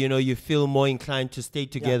more, you know, you feel more inclined to stay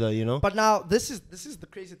together, you know. But now this is the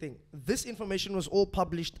crazy thing. This information was all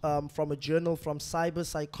published from a journal from Cyber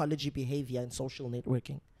Psychology, Behavior and Social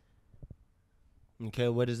Networking. Okay,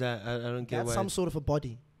 what is that? I don't get That's some sort of a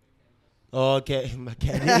body. Okay,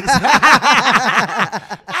 mechanics.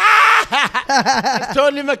 It's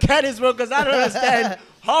totally mechanics, bro, because I don't understand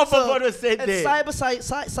half of what was said there.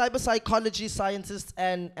 Cyber psychology scientists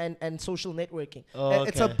and social networking.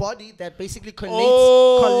 It's a body that basically collects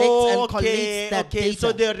that data.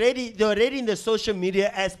 So they're already in the social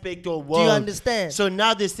media aspect of world. Do you understand? So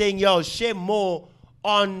now they're saying, yo, share more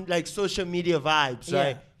on like social media vibes,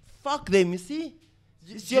 right? Fuck them, you see?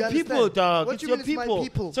 It's your people, dog. What it's you your mean it's my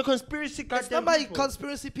people? It's a conspiracy. It's not my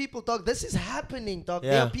conspiracy people, dog. This is happening, dog.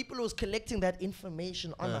 There are people who's collecting that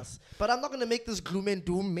information on us. But I'm not going to make this gloom and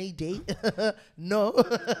doom Mayday. No.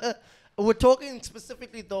 We're talking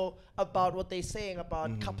specifically, though, about what they're saying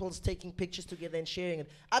about couples taking pictures together and sharing it.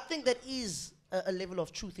 I think that is a level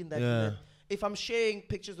of truth in that. If I'm sharing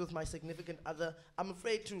pictures with my significant other, I'm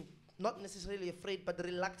afraid to... Not necessarily afraid, but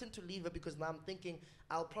reluctant to leave her, because now I'm thinking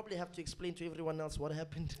I'll probably have to explain to everyone else what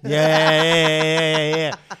happened.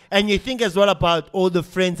 Yeah. And you think as well about all the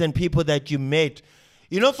friends and people that you met.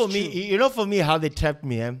 You know, for me, how they trapped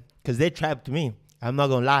me, because they trapped me. I'm not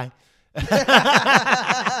gonna lie.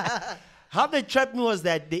 How they trapped me was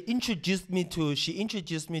that she introduced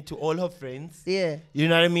me to all her friends. Yeah. You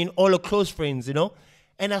know what I mean? All her close friends, you know?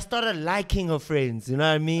 And I started liking her friends, you know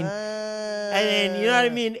what I mean? And then, you know what I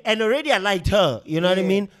mean? And already I liked her, you know what I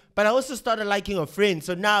mean? But I also started liking her friends.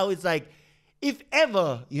 So now it's like, if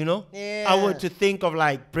ever, you know, I were to think of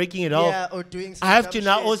like breaking it off, or doing I have to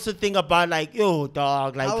now also think about like, yo,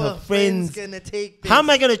 dog, like her friends. Gonna take this? How am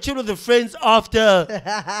I going to chill with the friends after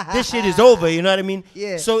this shit is over, you know what I mean?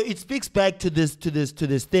 Yeah. So it speaks back to this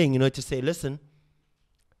thing, you know, to say, listen,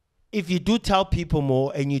 if you do tell people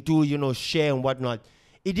more and you do, you know, share and whatnot,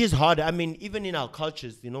 it is harder. I mean, even in our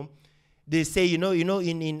cultures, you know, they say, in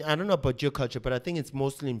I don't know about your culture, but I think it's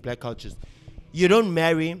mostly in black cultures. You don't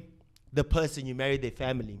marry the person, you marry their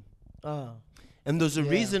family. And there's a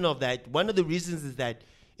reason of that. One of the reasons is that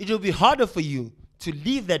it will be harder for you to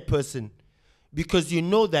leave that person because you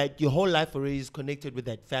know that your whole life already is connected with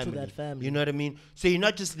that family. To that family. You know what I mean? So you're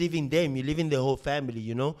not just leaving them, you're leaving the whole family,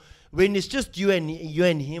 you know? When it's just you and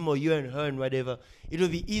him or you and her and whatever, it'll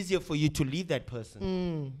be easier for you to leave that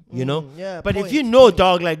person. You know? Yeah, but if you know,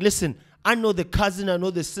 dog, like, listen, I know the cousin, I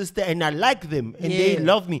know the sister, and I like them, and they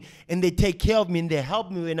love me, and they take care of me, and they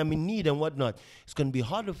help me when I'm in need and whatnot, it's going to be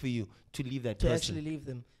harder for you to leave that person. To actually leave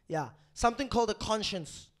them. Yeah. Something called a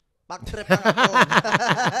conscience.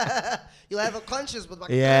 You'll have a conscience, but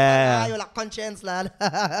you'll have conscience, lad.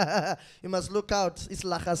 You must look out. It's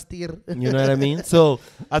lachastir. You know what I mean? So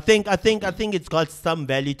I think it's got some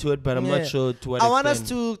value to it, but I'm not sure to what extent. I want us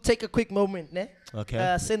to take a quick moment, ne?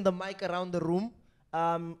 Okay. Send the mic around the room.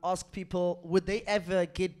 Ask people, would they ever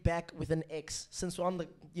get back with an ex? Since we're on the,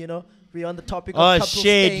 we're on the topic of couples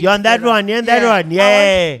shit, you're on that one, you're on that one,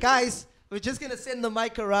 yeah. Guys, we're just gonna send the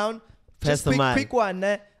mic around. Pass Just the mic. quick one,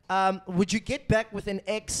 ne? Would you get back with an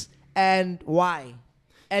ex and why?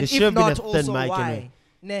 And There if not, should be a thin also mic, why?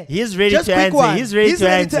 Ne? He's ready Just to quick answer. one. He's ready to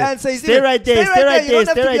answer. Stay right there. Stay right there.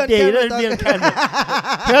 Stay right there. You don't have to be on camera.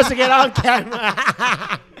 He has to get on camera.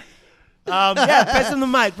 Pass him the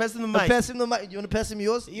mic. Pass him the mic. Pass him the mic. You want to pass him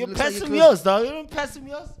yours? You pass him yours, dog. You don't pass him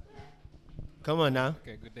yours. Come on now.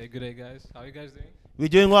 Okay, good day, guys. How are you guys doing? We're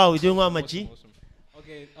doing well, my G. Awesome.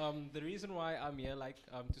 Okay, the reason why I'm here,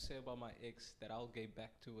 to say about my ex that I'll get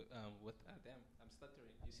back to with damn, I'm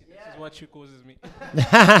stuttering. You see, this is what she causes me.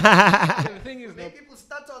 The thing is, people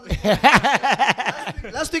stutter on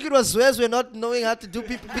last week it was Zwez. We're not knowing how to do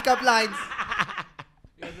pick up lines.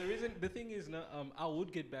 Yeah, the thing is, I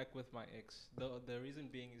would get back with my ex. The reason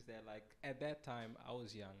being is that, like, at that time I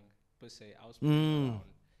was young per se. I was playing around.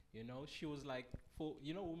 You know, she was like,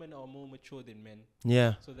 women are more mature than men.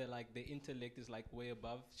 Yeah. So that, like, the intellect is like way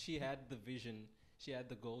above. She had the vision, she had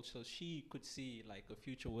the goal, so she could see like a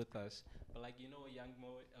future with us. But like, a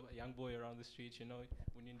young boy around the streets, when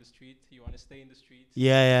you're in the street, you want to stay in the streets.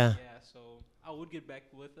 Yeah. Yeah. So I would get back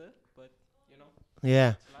with her, but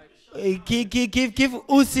Yeah. Give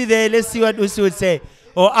Usi there. Let's see what Usi would say.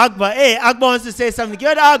 Or Akbar. Hey, Akbar wants to say something.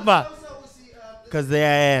 Give it to Akbar. Because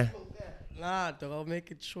Nah, dog, I'll make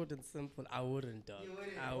it short and simple. I wouldn't, dog.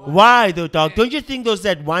 Why though, dog? Don't you think there's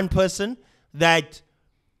that one person that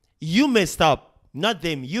you messed up, not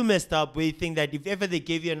them, you messed up, where you think that if ever they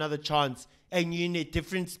gave you another chance and you're in a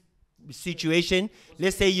different situation,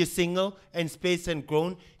 let's say you're single and spaced and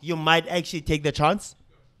grown, you might actually take the chance?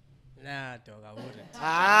 Nah, dog, I wouldn't.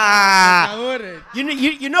 I wouldn't.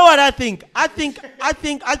 You know what I think? I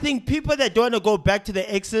think people that don't want to go back to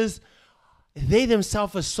the exes, they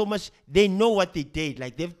themselves are so much, they know what they date.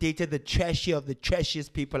 Like, they've dated the trashy of the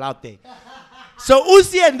trashiest people out there. So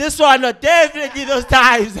Uzi and this one are definitely those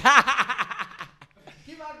times.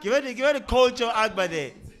 Give it a coach or Akbar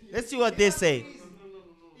there. Let's see what they say.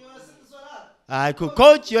 Alright, cool.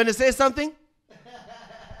 Coach, you want to say something?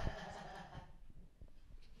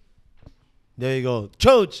 There you go.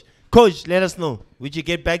 Coach, let us know. Would you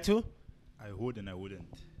get back to? I would and I wouldn't.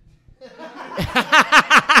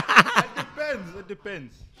 It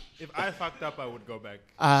depends. If I fucked up, I would go back.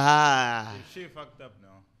 If she fucked up, no.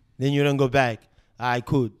 Then you don't go back. Alright,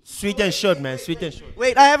 cool. Sweet and short, man. Sweet and short.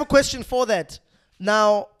 Wait, I have a question for that.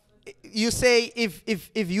 Now, you say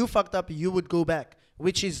if you fucked up, you would go back,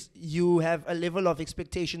 which is you have a level of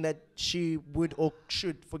expectation that she would or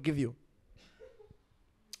should forgive you.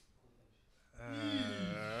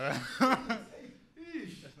 Let's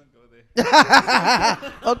not go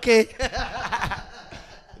there. Okay.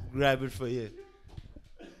 Grab it for you.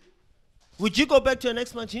 Would you go back to your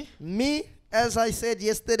next match? Me, as I said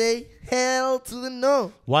yesterday, hell to the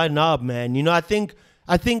no. Why not, man? I think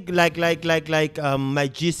like my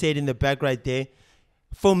G said in the back right there.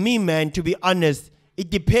 For me, man, to be honest, it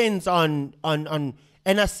depends on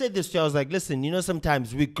and I said this to you, I was like, listen,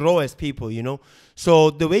 sometimes we grow as people, So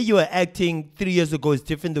the way you were acting 3 years ago is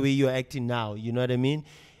different the way you're acting now, you know what I mean?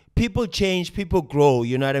 People change, people grow,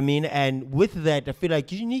 you know what I mean? And with that, I feel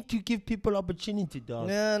like you need to give people opportunity, dog.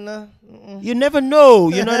 Yeah, no. You never know,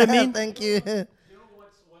 you know what I mean? Thank you. You know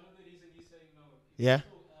what's one of the reasons he's saying no? Yeah.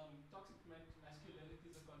 Toxic masculinity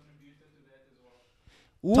is a contributor to that as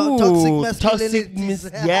well. Ooh, Toxic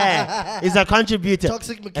masculinity. Yeah, is a contributor.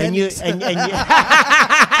 Toxic mechanics. And you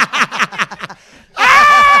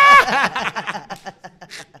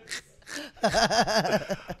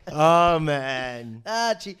oh man.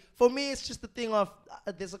 Gee. For me, it's just the thing of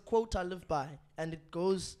there's a quote I live by, and it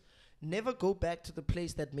goes, never go back to the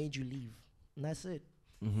place that made you leave. And that's it.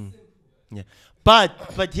 Yeah.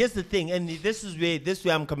 But here's the thing, and this is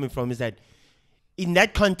where I'm coming from, is that in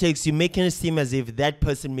that context, you're making it seem as if that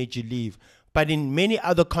person made you leave. But in many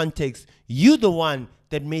other contexts, you're the one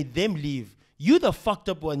that made them leave. You're the fucked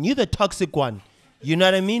up one. You're the toxic one. You know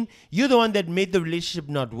what I mean? You're the one that made the relationship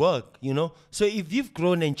not work, you know? So if you've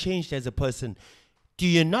grown and changed as a person, do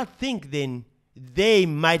you not think then they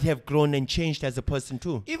might have grown and changed as a person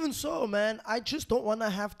too? Even so, man, I just don't want to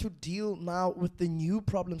have to deal now with the new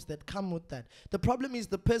problems that come with that. The problem is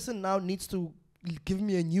the person now needs to give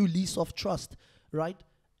me a new lease of trust, right?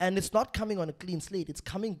 And it's not coming on a clean slate. It's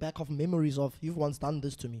coming back of memories of, you've once done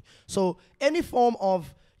this to me. So any form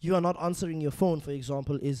of you are not answering your phone, for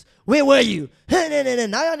example, is, where were you?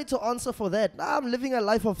 Now I need to answer for that. Now I'm living a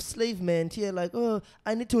life of slave man here, like, oh,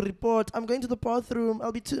 I need to report. I'm going to the bathroom.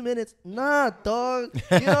 I'll be 2 minutes. Nah, dog.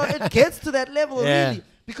 You know, it gets to that level, really.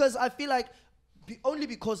 Because I feel like, only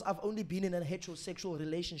because I've only been in a heterosexual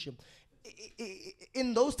relationship.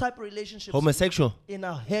 In those type of relationships. Homosexual? In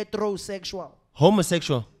a heterosexual.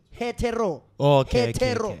 Homosexual? Hetero. Oh, okay.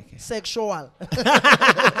 Heterosexual.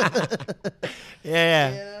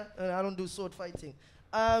 Yeah. I don't do sword fighting.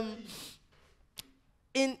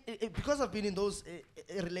 Because I've been in those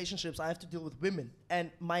relationships, I have to deal with women.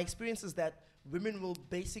 And my experience is that women will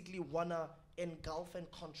basically want to engulf and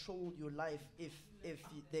control your life if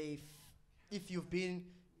you've been,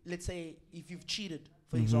 let's say, if you've cheated,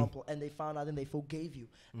 for example, and they found out and they forgave you.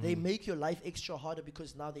 They make your life extra harder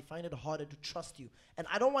because now they find it harder to trust you. And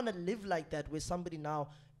I don't want to live like that where somebody now,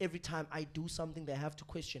 every time I do something, they have to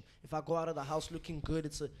question. If I go out of the house looking good,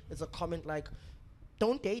 it's a comment like,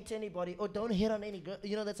 don't date anybody or don't hit on any girl.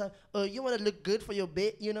 You know, that's how, you want to look good for your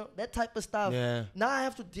bed, you know, that type of stuff. Yeah. Now I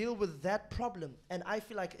have to deal with that problem. And I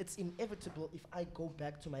feel like it's inevitable if I go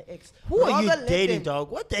back to my ex. Who are you dating, dog?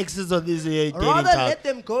 What exes are these you're dating, rather dog? let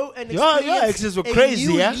them go and experience your exes were crazy, a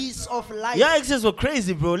new yeah? lease of life. Your exes were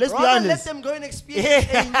crazy, bro. Let's be Rather honest. let them go and experience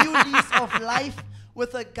a new lease of life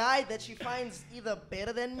with a guy that she finds either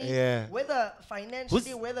better than me, whether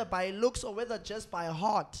financially, whether by looks, or whether just by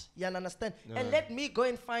heart. You understand? And let me go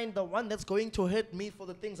and find the one that's going to hurt me for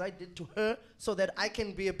the things I did to her so that I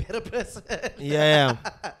can be a better person.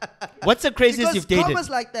 What's the craziest you've dated? Karma's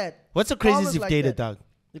like that. What's the craziest you've dated, dog?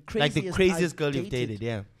 The craziest girl you've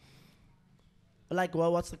dated, Like,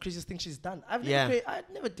 well, what's the craziest thing she's done? I've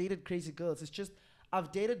never dated crazy girls. It's just I've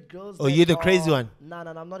dated girls. Oh, you're the crazy one? No,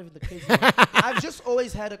 I'm not even the crazy one. I've just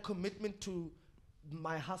always had a commitment to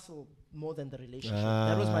my hustle more than the relationship.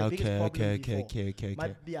 That was my biggest problem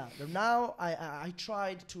before. Now I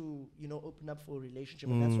tried to, open up for a relationship,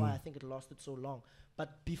 and that's why I think it lasted so long.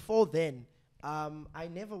 But before then, I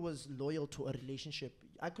never was loyal to a relationship.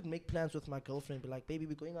 I could make plans with my girlfriend, be like, baby,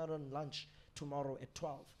 we're going out on lunch tomorrow at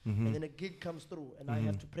 12. And then a gig comes through, and I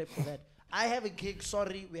have to prep for that. I have a gig,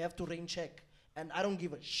 sorry, we have to rain check. And I don't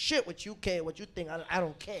give a shit what you care, what you think. I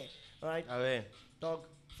don't care, right? Dog.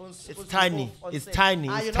 It's tiny. It's tiny.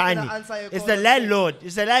 It's tiny. It's the landlord.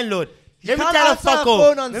 It's the landlord. Let me can't tell her answer fuck a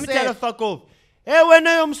phone off. on Let me set. tell her fuck off. Hey, when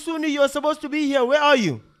I am Suni, you're supposed to be here. Where are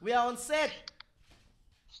you? We are on set.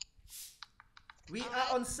 We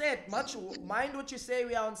are on set. Mind what you say,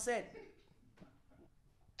 we are on set.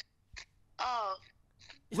 Oh.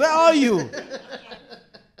 Where are you?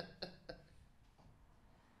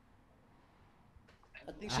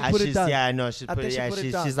 She put it down. Yeah, I know. She's out of it.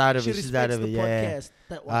 She's out of it.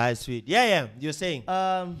 Yeah. Sweet. Yeah. You're saying.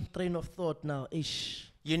 Train of thought now. Ish.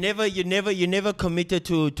 You never committed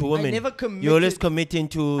to women. I never committed. You're always committing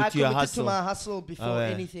to your hustle. I committed to my hustle before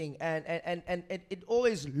anything, and it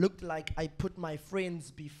always looked like I put my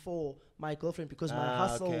friends before my girlfriend because my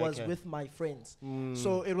hustle was with my friends.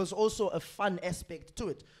 So it was also a fun aspect to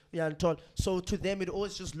it. So to them, it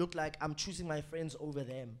always just looked like I'm choosing my friends over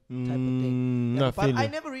them, type of thing. But I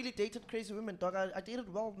never really dated crazy women, dog. I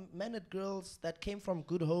dated well-mannered girls that came from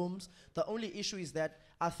good homes. The only issue is that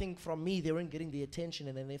I think from me, they weren't getting the attention,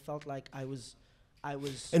 and then they felt like I was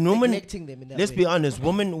neglecting them in that way. Let's be honest,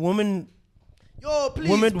 women. Yo,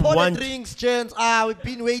 please, pour the drinks, gents. We've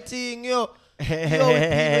been waiting, yo. We've been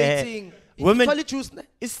waiting. Women,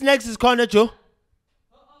 it's snacks is corner, Joe.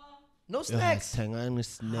 No snacks.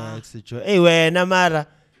 Snacks, Joe. Hey, where Namara?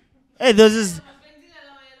 Hey, those is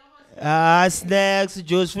snacks,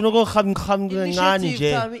 Joe.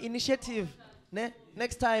 Initiative.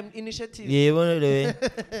 Next time, initiative. Yeah,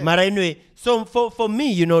 but anyway, so for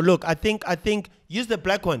me, look, I think use the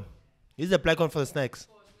black one. Use the black one for the snacks.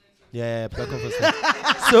 Yeah, black one for the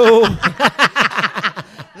snacks. So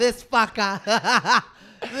this fucker.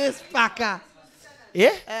 This fucker.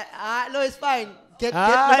 Yeah? No, it's fine. Get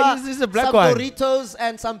this is a black some one. Doritos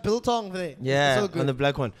and some biltong there. Yeah, so good. on the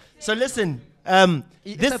black one. So listen,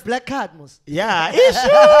 It's this a black card, Mus. yeah,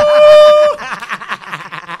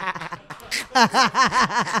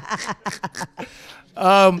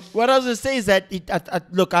 what I was gonna say is that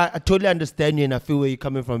look, I totally understand you and I feel where you're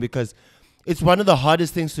coming from because it's one of the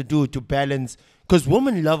hardest things to do to balance. Because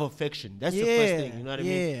women love affection. That's the first thing. You know what I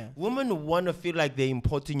mean? Women want to feel like they're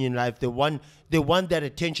important in life. They want that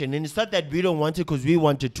attention, and it's not that we don't want it because we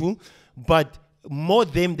want it too, but more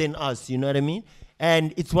them than us. You know what I mean?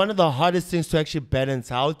 And it's one of the hardest things to actually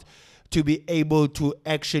balance out, to be able to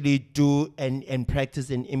actually do and practice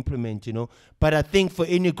and implement. You know. But I think for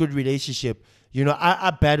any good relationship, you know,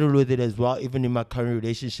 I battle with it as well, even in my current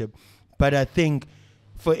relationship. But I think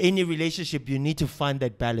for any relationship, you need to find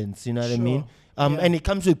that balance. You know what I mean? And it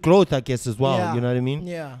comes with growth, I guess, as well. Yeah. You know what I mean?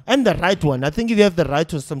 Yeah. And the right one. I think if you have the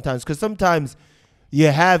right one sometimes, because sometimes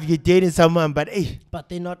you're dating someone, but But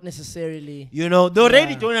they're not necessarily. you know, they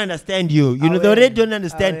already don't understand you. You know, they already don't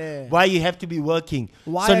understand why you have to be working.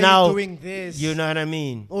 Why so are now, you doing this? You know what I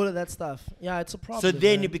mean? All of that stuff. Yeah, it's a problem. So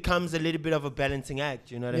then man. it becomes a little bit of a balancing act.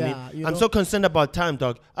 You know what I Yeah, mean? you I'm know- so concerned about time,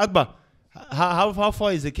 dog. Akbar, how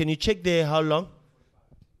far is it? Can you check there how long?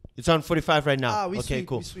 It's on 45 right now. we Okay, sweet,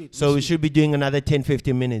 cool. we sweet, So we we sweet. should be doing another 10,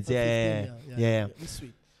 15 minutes. Or Yeah. 15, yeah. It's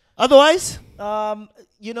sweet. Otherwise,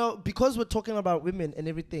 You know, because we're talking about women and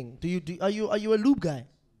everything, are you a lube guy?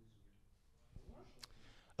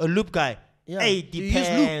 a loop guy. Yeah. Hey, Do you use lube?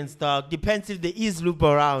 depends, dog. Depends if there is loop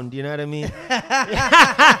around. You know what I mean?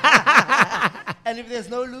 And if there's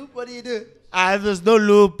no lube, what do you do? If there's no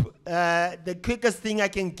loop, the quickest thing I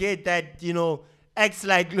can get that, you know, acts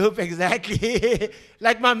like loop exactly.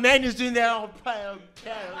 Like my man is doing that all.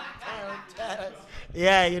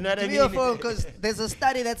 Yeah, you know what I Give mean? me your phone because there's a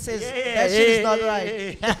study that says Yeah, that shit is not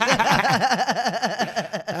right.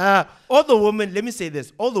 All the women, let me say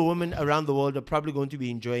this, all the women around the world are probably going to be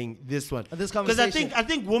enjoying this one. This Because conversation. I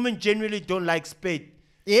think women generally don't like spit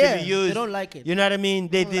Yeah, to be used. they don't like it. You know what I mean?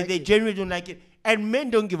 They like it. generally don't like it. And men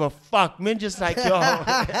don't give a fuck. Men just like, yo.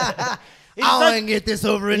 It's I not- want to get this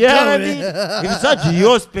over and you know what I done mean? with. If it's not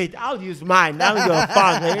your spit, I'll use mine. I don't give a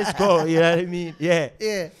fuck. Let's go. You know what I mean? Yeah.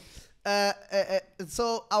 Yeah.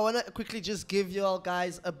 So I want to quickly just give you all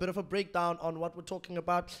guys a bit of a breakdown on what we're talking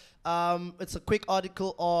about. It's a quick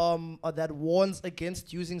article that warns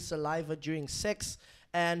against using saliva during sex.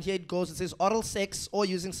 And here it goes. It says oral sex or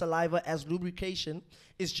using saliva as lubrication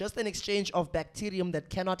is just an exchange of bacterium that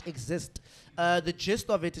cannot exist. The gist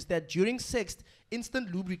of it is that during sex,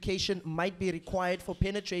 instant lubrication might be required for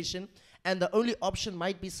penetration, and the only option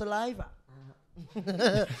might be saliva.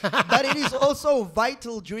 But it is also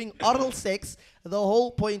vital during oral sex. The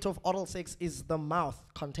whole point of oral sex is the mouth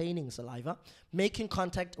containing saliva making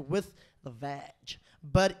contact with the vag.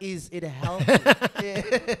 But is it healthy?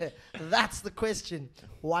 That's the question.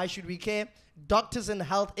 Why should we care? Doctors and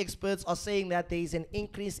health experts are saying that there is an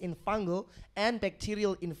increase in fungal and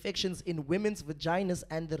bacterial infections in women's vaginas,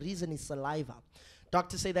 and the reason is saliva.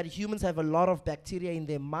 Doctors say that humans have a lot of bacteria in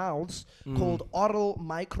their mouths called oral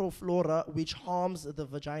microflora, which harms the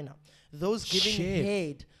vagina. Those giving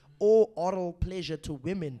head or oral pleasure to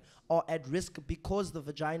women are at risk because the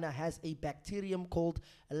vagina has a bacterium called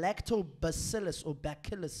lactobacillus or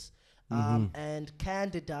bacillus and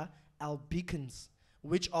Candida albicans,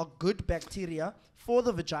 which are good bacteria for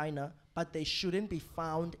the vagina, but they shouldn't be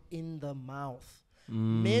found in the mouth.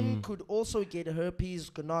 Men could also get herpes,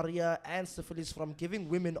 gonorrhea, and syphilis from giving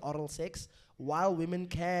women oral sex, while women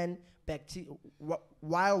can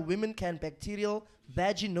bacterial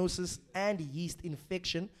vaginosis and yeast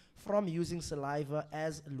infection from using saliva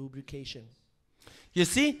as lubrication. You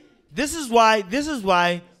see, this is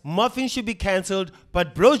why muffins should be cancelled,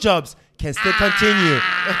 but blowjobs can still continue.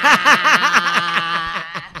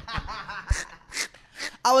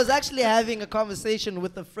 I was actually having a conversation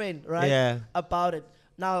with a friend, right? Yeah. About it.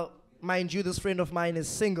 Now, mind you, this friend of mine is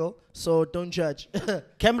single, so don't judge.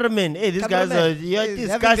 Cameraman, hey, these guys are you're is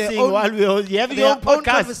having their discussing own- while you're having your their own own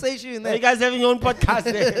podcast. conversation in there. You guys having your own podcast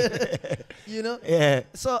there. You know? Yeah.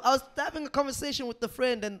 So I was having a conversation with the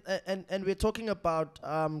friend, and we're talking about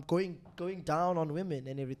going down on women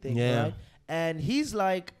and everything, Yeah. right? And he's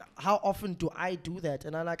like, how often do I do that?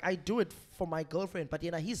 And I'm like, I do it for my girlfriend, but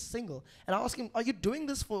he's single. And I ask him, are you doing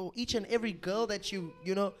this for each and every girl that you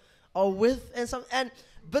are with?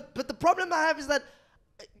 But the problem I have is that,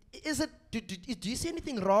 do you see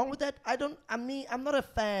anything wrong with that? I'm not a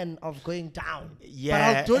fan of going down. Yeah.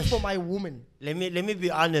 But I'll do it for my woman. Let me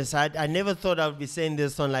be honest. I never thought I would be saying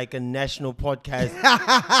this on like a national podcast,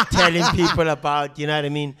 telling people about, you know what I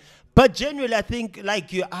mean? But generally, I think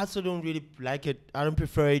like you, I also don't really like it. I don't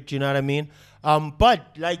prefer it. You know what I mean?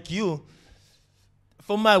 But like you,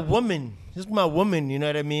 for my woman, this is my woman. You know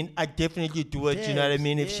what I mean? I definitely do it. You know what I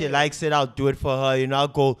mean? If she likes it, I'll do it for her. You know,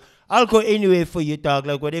 I'll go anywhere for you, dog.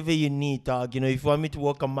 Like whatever you need, dog. You know, if you want me to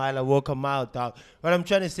walk a mile, I'll walk a mile, dog. What I'm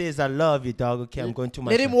trying to say is I love you, dog. Okay, I'm going to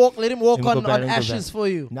my. Let him walk on back. ashes for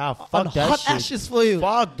you. Nah, fuck on that hot shit. ashes for you.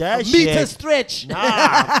 Fuck that a shit. meter stretch.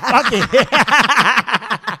 Nah, fuck it.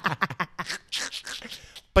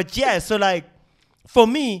 But yeah, so like, for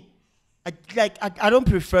me, I don't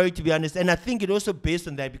prefer it, to be honest. And I think it also based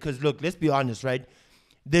on that because, look, let's be honest, right?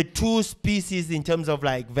 The two species in terms of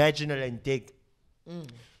like vaginal and dick,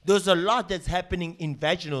 there's a lot that's happening in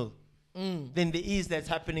vaginal than there is that's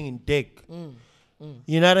happening in dick.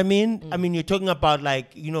 You know what I mean? I mean, you're talking about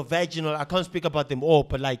like, you know, vaginal. I can't speak about them all,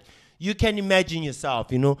 but like, you can imagine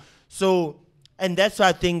yourself, you know? So, and that's why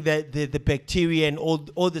I think that the bacteria and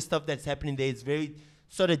all the stuff that's happening there is very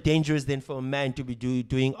sort of dangerous then for a man to be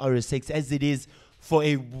doing oral sex as it is for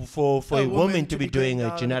a woman to be doing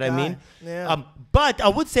it. You know what I mean? Yeah. But I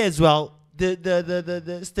would say as well,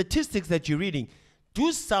 the statistics that you're reading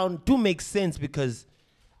do make sense because,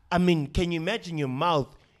 I mean, can you imagine your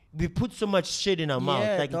mouth? We put so much shit in our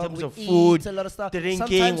mouth, like in terms of food, a lot of stuff. drinking,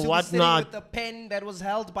 Sometimes whatnot. with the pen that was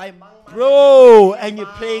held by Bro, and you're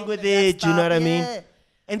playing with it, you know what I mean? Yeah.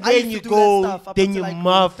 And I then used you to do go, that stuff up then until you I grew.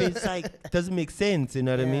 muff. It's like, doesn't make sense, you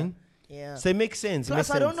know what I mean? Yeah. So it makes sense. Plus,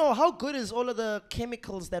 I don't know how good is all of the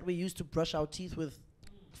chemicals that we use to brush our teeth with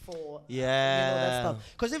for you know, that stuff.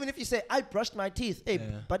 Because even if you say, I brushed my teeth, hey,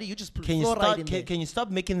 buddy, you just put Can you fluoride stop? in there. Can you stop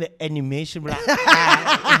making the animation? Like,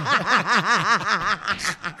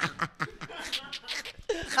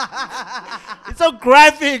 it's so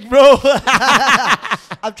graphic, bro.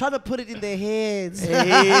 I'm trying to put it in their heads.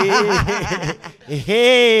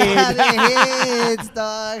 Hey. Their heads,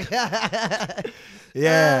 dog.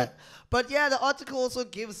 Yeah. But yeah, the article also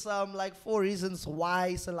gives some like 4 reasons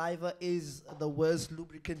why saliva is the worst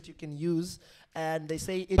lubricant you can use, and they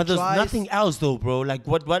say it. But there's dries. nothing else though, bro. Like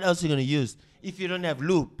what else are you gonna use if you don't have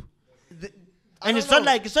lube? And it's not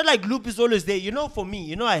like lube is always there. You know, for me,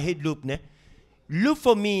 you know, I hate lube, ne? Lube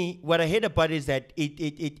for me, what I hate about it is that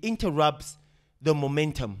it interrupts the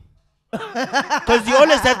momentum. Because you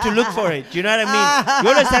always have to look for it. You know what I mean? You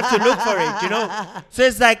always have to look for it, you know? So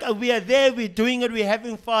it's like we are there, we're doing it, we're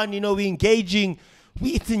having fun, you know, we're engaging.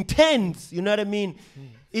 It's intense, you know what I mean?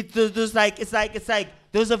 It's like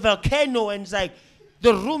there's a volcano and it's like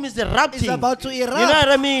the room is erupting. It's about to erupt. You know what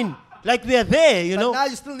I mean? Like we are there, you know? Now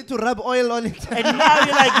you still need to rub oil on it. And now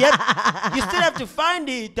you're like, yep, you still have to find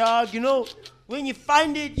it, dog, you know? When you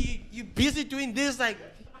find it, you're busy doing this, like,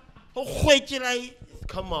 oh, wait, you're like,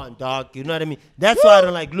 come on, dog, you know what I mean? That's why I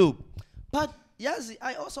don't like lube. But, Yazi,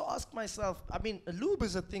 I also ask myself, I mean, lube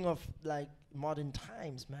is a thing of, like, modern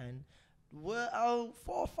times, man. Were our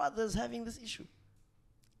forefathers having this issue?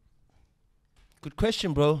 Good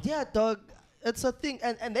question, bro. Yeah, dog. It's a thing,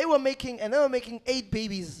 and they were making 8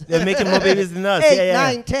 babies. They're making more babies than us. 8,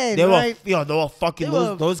 9, 10. They right? they were fucking They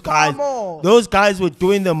were those far guys. more. Those guys were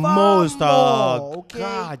doing the most, dog. more, okay?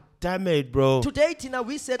 God damn it, bro. Today, Tina,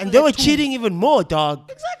 we said, And they were cheating even more,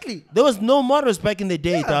 dog. Exactly. There was no morals back in the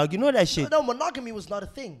day, Yeah. dog. You know that shit. No, monogamy was not a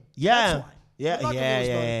thing. Yeah. That's why. Yeah, Monogamy yeah, was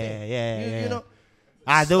not a yeah, thing. yeah. You know.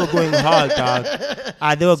 They were going hard, dog.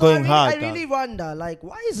 They were going hard, I really wonder, like,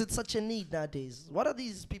 why is it such a need nowadays? What are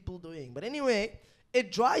these people doing? But anyway,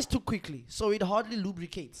 it dries too quickly, so it hardly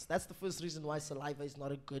lubricates. That's the first reason why saliva is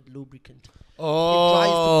not a good lubricant.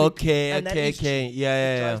 Oh, okay. okay.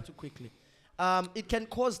 Yeah. It dries too quickly. It can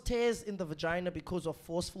cause tears in the vagina because of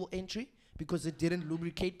forceful entry, because it didn't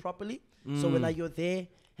lubricate properly. So when you're there,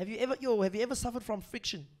 have you ever suffered from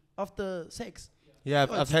friction after sex? Yeah,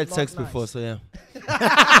 Oh, I've it's had not sex nice. before, so yeah.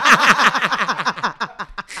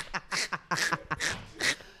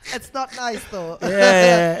 It's not nice though.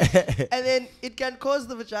 Yeah. And then it can cause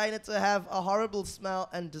the vagina to have a horrible smell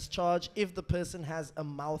and discharge if the person has a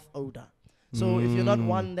mouth odor. So if you're not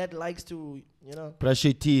one that likes to, you know, Brush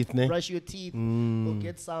your teeth, ne? brush your teeth or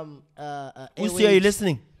get some Usi, are you airwaves.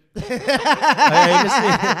 listening? Are you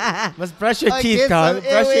listening? Must brush your teeth, get dog. some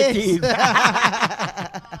Brush your airwaves. teeth.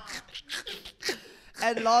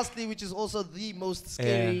 And lastly, which is also the most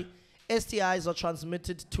scary, STIs are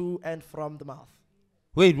transmitted to and from the mouth.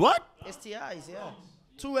 Wait, what? STIs, yeah.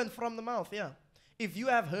 To and from the mouth, yeah. If you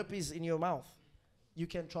have herpes in your mouth, you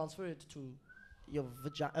can transfer it to your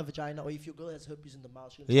vagina, or if your girl has herpes in the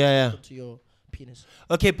mouth, she can transfer it to your penis.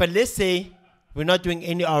 Okay, but let's say we're not doing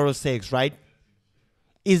any oral sex, right?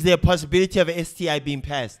 Is there a possibility of an STI being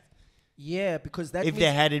passed? Yeah, because that If means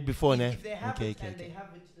they had it before, ne? if they have Okay, it okay, and okay. they have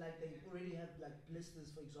it like they already have like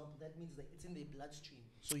blisters, for example, that means that it's in their bloodstream.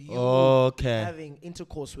 So you Okay. having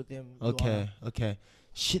intercourse with them. Okay, okay.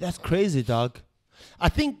 Shit, that's crazy, dog. I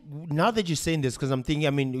think now that you're saying this, because I'm thinking,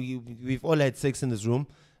 I mean, we've all had sex in this room,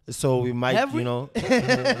 so we might, Have we? you know.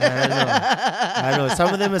 I know.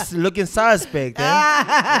 Some of them are looking suspect,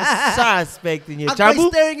 eh? Suspect in your Akbar Jabu.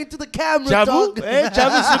 staring into the camera, Jabu? dog. Eh,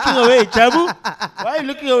 Jabu's looking away. Jabu? Why are you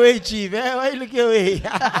looking away, Chief? Eh? Why are you looking away?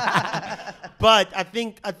 But I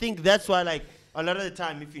think that's why, like, a lot of the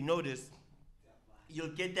time, if you notice, you'll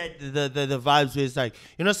get that the vibes where it's like,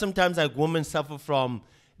 you know, sometimes like women suffer from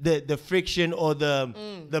the friction or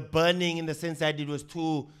the burning, in the sense that it was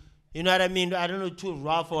too, you know what I mean? I don't know, too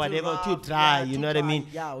rough or whatever, rough, too dry, yeah, you too know what I dry, mean?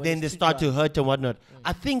 yeah, when Then it's they too start dry. to hurt and whatnot.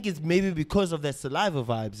 I think it's maybe because of their saliva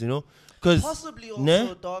vibes, you know? Cause Possibly also,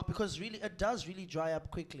 ne? dog, because really it does really dry up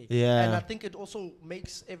quickly. Yeah. And I think it also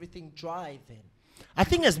makes everything dry then. I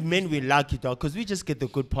think as men we're lucky, dog, because we just get the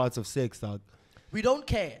good parts of sex, dog. We don't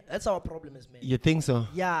care. That's our problem as men. You think so?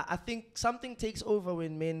 Yeah, I think something takes over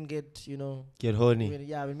when men get, you know, Get horny.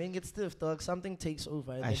 when men get stiff, dog, something takes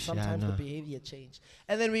over, and then Aish, yeah, sometimes the no. behavior change,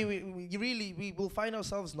 and then we will find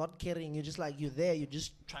ourselves not caring. You're just like, you're there, you're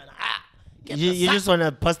just trying to get the You sack. just want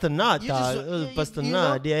to bust a nut, You dog. just- yeah, Bust a you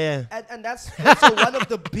nut, know, yeah. and that's also one of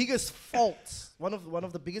the biggest faults. One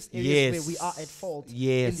of the biggest areas where we are at fault in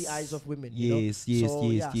the eyes of women. Yes, you know? yes, So,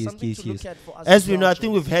 yes, yeah, yes, something yes, to look yes. at for us As we know, I actually.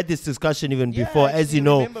 think we've had this discussion even Yeah, before. As actually, you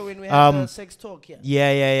know, remember when we had the sex talk? Yeah.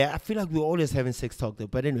 yeah. I feel like we're always having sex talk though.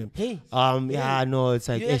 But anyway, Hey. yeah, I know it's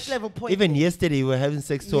like You actually have a point even there. yesterday we were having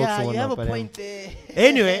sex talks. Yeah, and you have a whatnot, but, point there.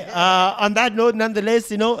 Anyway, on that note, nonetheless,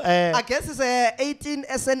 you know, I guess it's a 18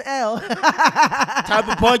 SNL. type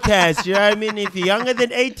of podcast. You know what I mean? If you're younger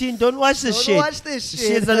than 18, don't watch this Don't shit. watch this The shit.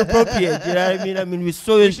 shit's inappropriate. You know what I mean? I mean, we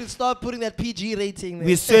We should start putting that PG rating there.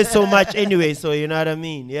 we swear so much anyway. So you know what I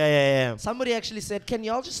mean? Yeah. Somebody actually said, "Can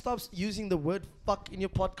y'all just stop using the word fuck in your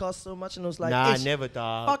podcast so much?" And I was like, Nah, "Ish, never,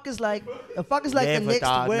 dog. Fuck is like the next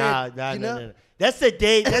word." Nah, you know? no. That's the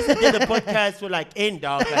day the podcast will like end,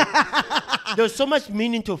 dog. Like, there's so much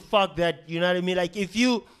meaning to fuck that, you know what I mean? Like if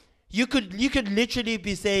you could literally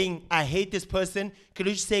be saying I hate this person, could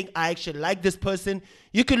you saying I actually like this person.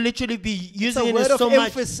 You could literally be It's using a it word in so of much,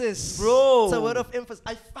 emphasis, bro. It's a word of emphasis.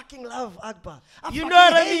 I fucking love Akbar. You know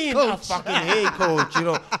what I mean? I fucking hate Coach, you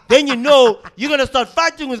know. Then you know you're gonna start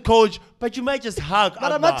fighting with Coach, but you might just hug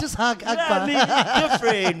But I Akbar. might just hug You know what I Akbar. mean? It's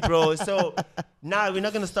different, bro. So, we're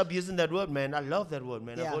not gonna stop using that word, man. I love that word,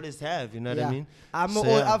 man. Yeah. I've always have, you know what I mean?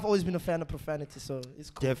 I've always been a fan of profanity, so it's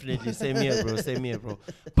cool. Definitely, same here, bro.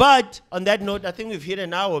 But on that note, I think we've hit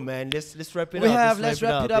an hour, man. Let's wrap it up. Let's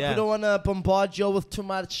wrap it up. Yeah. We don't want to bombard you with too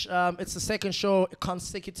much. It's the second show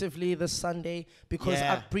consecutively this Sunday because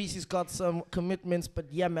Yeah. Breezy's got some commitments. But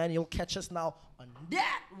yeah, man, you'll catch us now on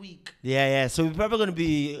that week. Yeah. So we're probably gonna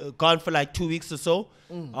be gone for like 2 weeks or so.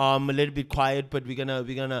 A little bit quiet, but we're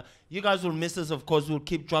gonna. You guys will miss us, of course. We'll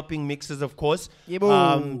keep dropping mixes, of course. Yeah,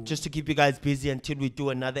 boo. Just to keep you guys busy until we do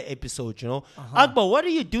another episode. You know, Akbar, what are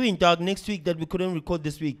you doing, dog, next week that we couldn't record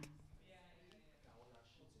this week?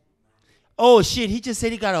 Oh shit! He just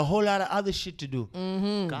said he got a whole lot of other shit to do.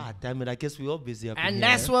 God damn it! I guess we all busy up in And here,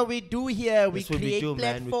 that's eh? what we do here. We That's what we create do,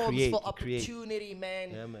 man. We platforms create, for we create. opportunity,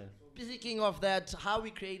 man. Yeah, man. Speaking of that, how we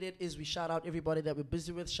create it is we shout out everybody that we're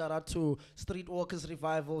busy with. Shout out to Streetwalkers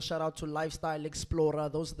Revival. Shout out to Lifestyle Explorer.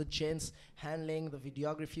 Those are the gents handling the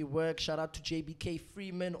videography work. Shout out to JBK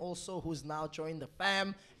Freeman also, who's now joined the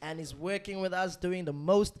fam and is working with us, doing the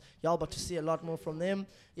most. Y'all about to see a lot more from them.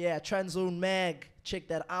 Yeah, Transzone Mag. Check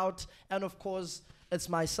that out. And of course, it's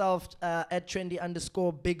myself at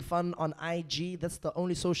Trendy_Big Fun on IG. That's the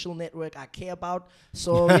only social network I care about.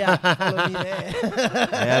 So yeah, follow me there.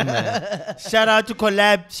 Yeah, man. Shout out to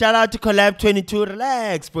Collab 22.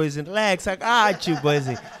 Relax, boys, and relax. I got you, boys.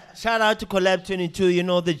 Shout out to Collab 22. You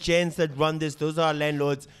know the gents that run this. Those are our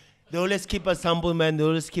landlords. They always keep us humble, man. They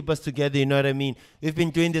always keep us together. You know what I mean? We've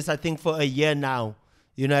been doing this, I think, for a year now.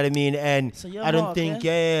 You know what I mean? And So you're I don't not, think,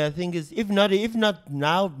 yeah? I think it's if not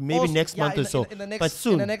now, maybe Also, next yeah, month in or the- so. in the next, But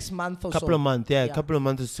soon, in the next month or so. couple of months, a couple of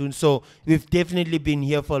months soon. So we've definitely been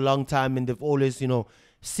here for a long time, and they've always,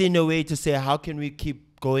 seen a way to say how can we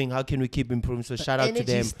keep going, how can we keep improving. So shout out to them.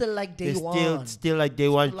 Energy's still like day They're one. still like day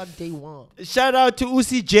one. Still like day one. Shout out to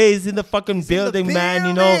Uzi J's in the fucking in the building, man.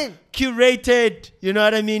 You know, building. Curated. You know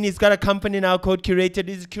what I mean? He's got a company now called Curated.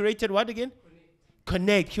 Is it Curated what again?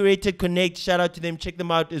 Curated Connect. Shout out to them. Check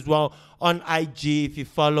them out as well on IG. If you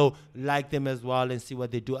follow, like them as well and see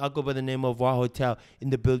what they do. I'll go by the name of WaHotel in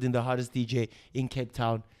the building, the hottest DJ in Cape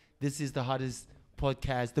Town. This is the hottest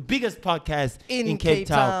podcast, the biggest podcast In Cape Cape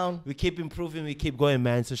Town. We keep improving, we keep going,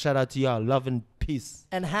 man. So shout out to y'all. Love and peace.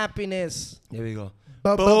 And happiness. There we go.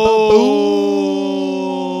 Boom.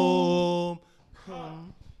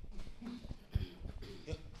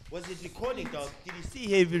 Was it recording, dog? Did you see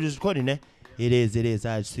here if it was recording, eh? It is.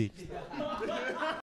 I see it.